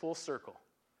bring us full circle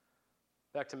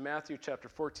back to Matthew chapter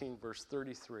 14, verse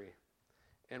 33.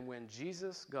 And when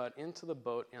Jesus got into the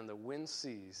boat and the wind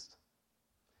ceased,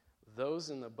 those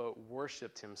in the boat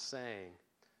worshiped him, saying,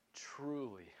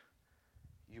 "Truly,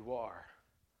 you are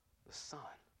the Son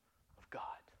of God."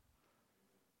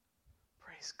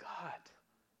 Praise God.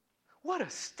 What a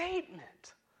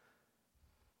statement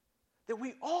that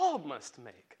we all must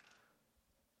make.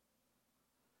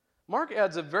 Mark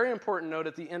adds a very important note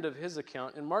at the end of his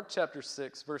account in Mark chapter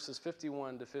 6, verses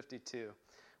 51 to 52.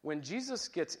 When Jesus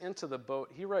gets into the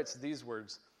boat, he writes these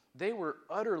words, "They were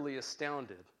utterly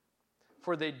astounded,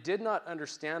 for they did not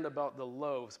understand about the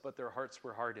loaves, but their hearts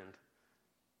were hardened."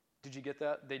 Did you get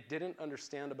that? They didn't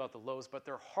understand about the loaves, but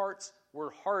their hearts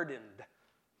were hardened.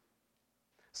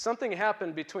 Something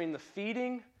happened between the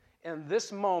feeding and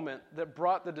this moment that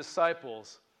brought the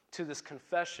disciples to this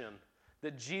confession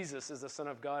that Jesus is the Son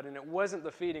of God. And it wasn't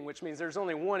the feeding, which means there's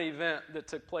only one event that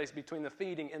took place between the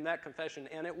feeding and that confession,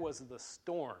 and it was the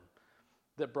storm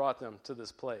that brought them to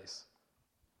this place.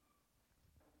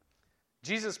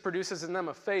 Jesus produces in them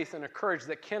a faith and a courage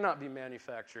that cannot be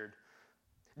manufactured.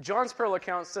 John's parallel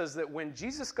account says that when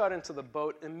Jesus got into the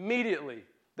boat, immediately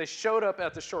they showed up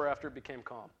at the shore after it became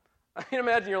calm. I can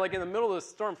imagine you're like in the middle of the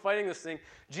storm fighting this thing.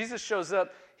 Jesus shows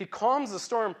up. He calms the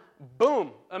storm.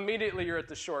 Boom. Immediately you're at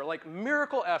the shore. Like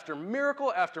miracle after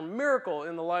miracle after miracle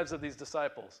in the lives of these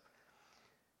disciples.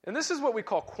 And this is what we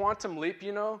call quantum leap,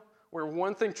 where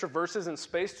one thing traverses in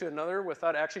space to another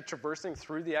without actually traversing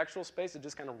through the actual space. It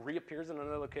just kind of reappears in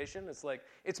another location.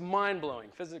 It's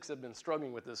mind-blowing. Physics have been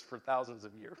struggling with this for thousands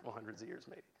of years, well, hundreds of years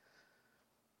maybe.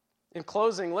 In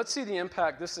closing, let's see the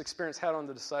impact this experience had on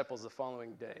the disciples the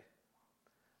following day.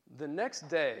 The next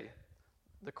day,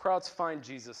 the crowds find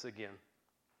Jesus again,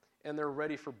 and they're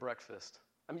ready for breakfast.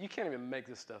 I mean, you can't even make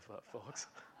this stuff up, folks.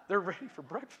 They're ready for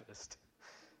breakfast.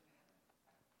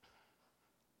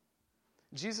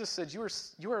 Jesus said, you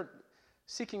are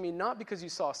seeking me not because you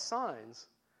saw signs,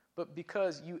 but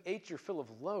because you ate your fill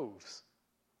of loaves.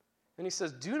 And he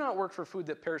says, do not work for food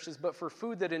that perishes, but for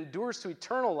food that endures to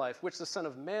eternal life, which the Son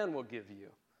of Man will give you.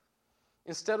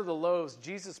 Instead of the loaves,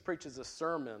 Jesus preaches a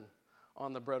sermon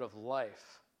on the bread of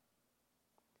life.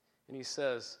 And he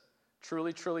says,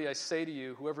 truly, truly, I say to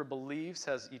you, whoever believes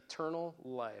has eternal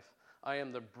life. I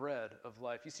am the bread of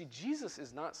life. You see, Jesus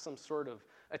is not some sort of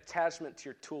attachment to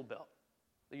your tool belt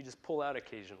that you just pull out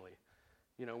occasionally,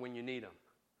 when you need him.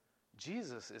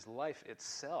 Jesus is life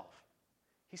itself.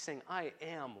 He's saying, I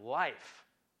am life.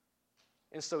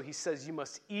 And so he says, you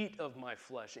must eat of my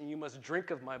flesh and you must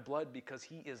drink of my blood because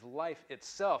he is life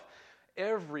itself.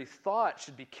 Every thought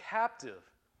should be captive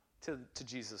to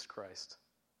Jesus Christ.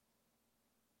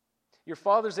 Your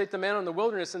fathers ate the manna in the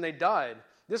wilderness and they died.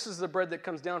 This is the bread that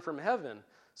comes down from heaven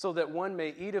so that one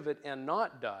may eat of it and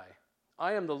not die.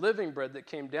 I am the living bread that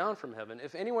came down from heaven.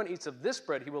 If anyone eats of this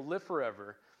bread, he will live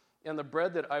forever. And the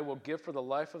bread that I will give for the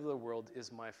life of the world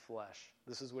is my flesh.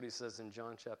 This is what he says in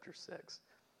John chapter 6.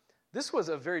 This was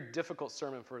a very difficult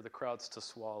sermon for the crowds to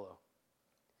swallow.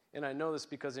 And I know this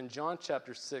because in John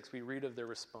chapter 6, we read of their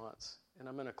response. And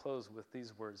I'm going to close with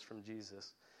these words from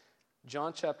Jesus.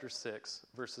 John chapter 6,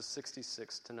 verses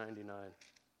 66 to 99.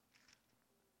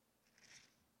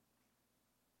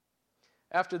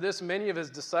 After this, many of his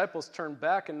disciples turned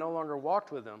back and no longer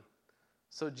walked with him.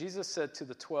 So Jesus said to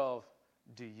the 12,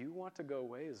 do you want to go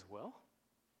away as well?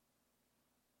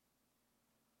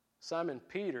 Simon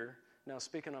Peter, now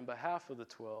speaking on behalf of the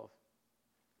 12,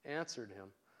 answered him,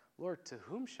 Lord, to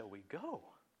whom shall we go?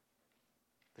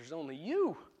 There's only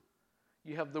you.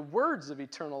 You have the words of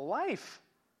eternal life.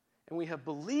 And we have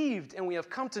believed and we have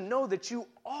come to know that you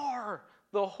are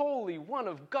the Holy One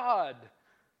of God.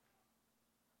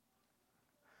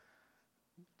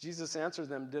 Jesus answered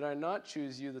them, did I not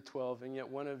choose you, the 12, and yet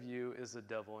one of you is the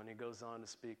devil? And he goes on to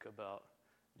speak about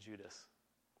Judas.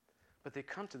 But they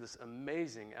come to this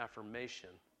amazing affirmation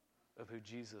of who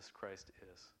Jesus Christ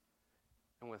is.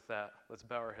 And with that, let's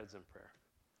bow our heads in prayer.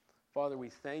 Father, we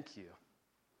thank you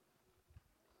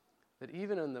that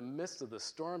even in the midst of the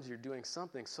storms, you're doing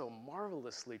something so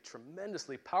marvelously,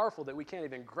 tremendously powerful that we can't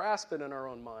even grasp it in our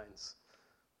own minds.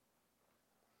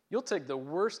 You'll take the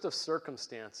worst of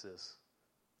circumstances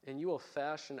and you will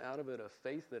fashion out of it a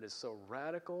faith that is so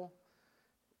radical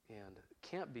and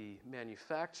can't be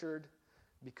manufactured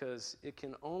because it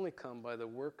can only come by the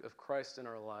work of Christ in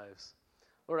our lives.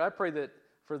 Lord, I pray that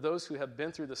for those who have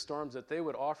been through the storms, that they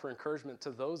would offer encouragement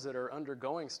to those that are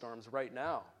undergoing storms right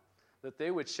now. that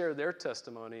they would share their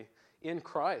testimony in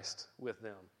Christ with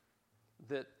them,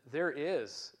 that there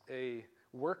is a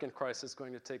work in Christ that's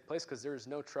going to take place because there is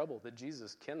no trouble that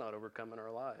Jesus cannot overcome in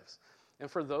our lives. And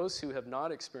for those who have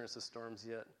not experienced the storms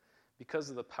yet, because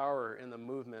of the power in the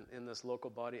movement in this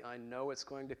local body, I know it's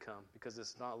going to come, because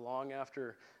it's not long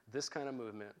after this kind of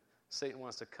movement, Satan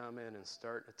wants to come in and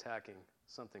start attacking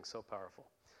something so powerful.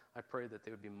 I pray that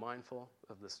they would be mindful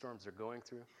of the storms they're going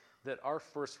through, that our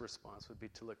first response would be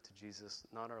to look to Jesus,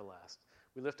 not our last.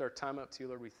 We lift our time up to you,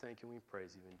 Lord. We thank you and we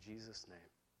praise you. In Jesus'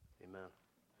 name, amen.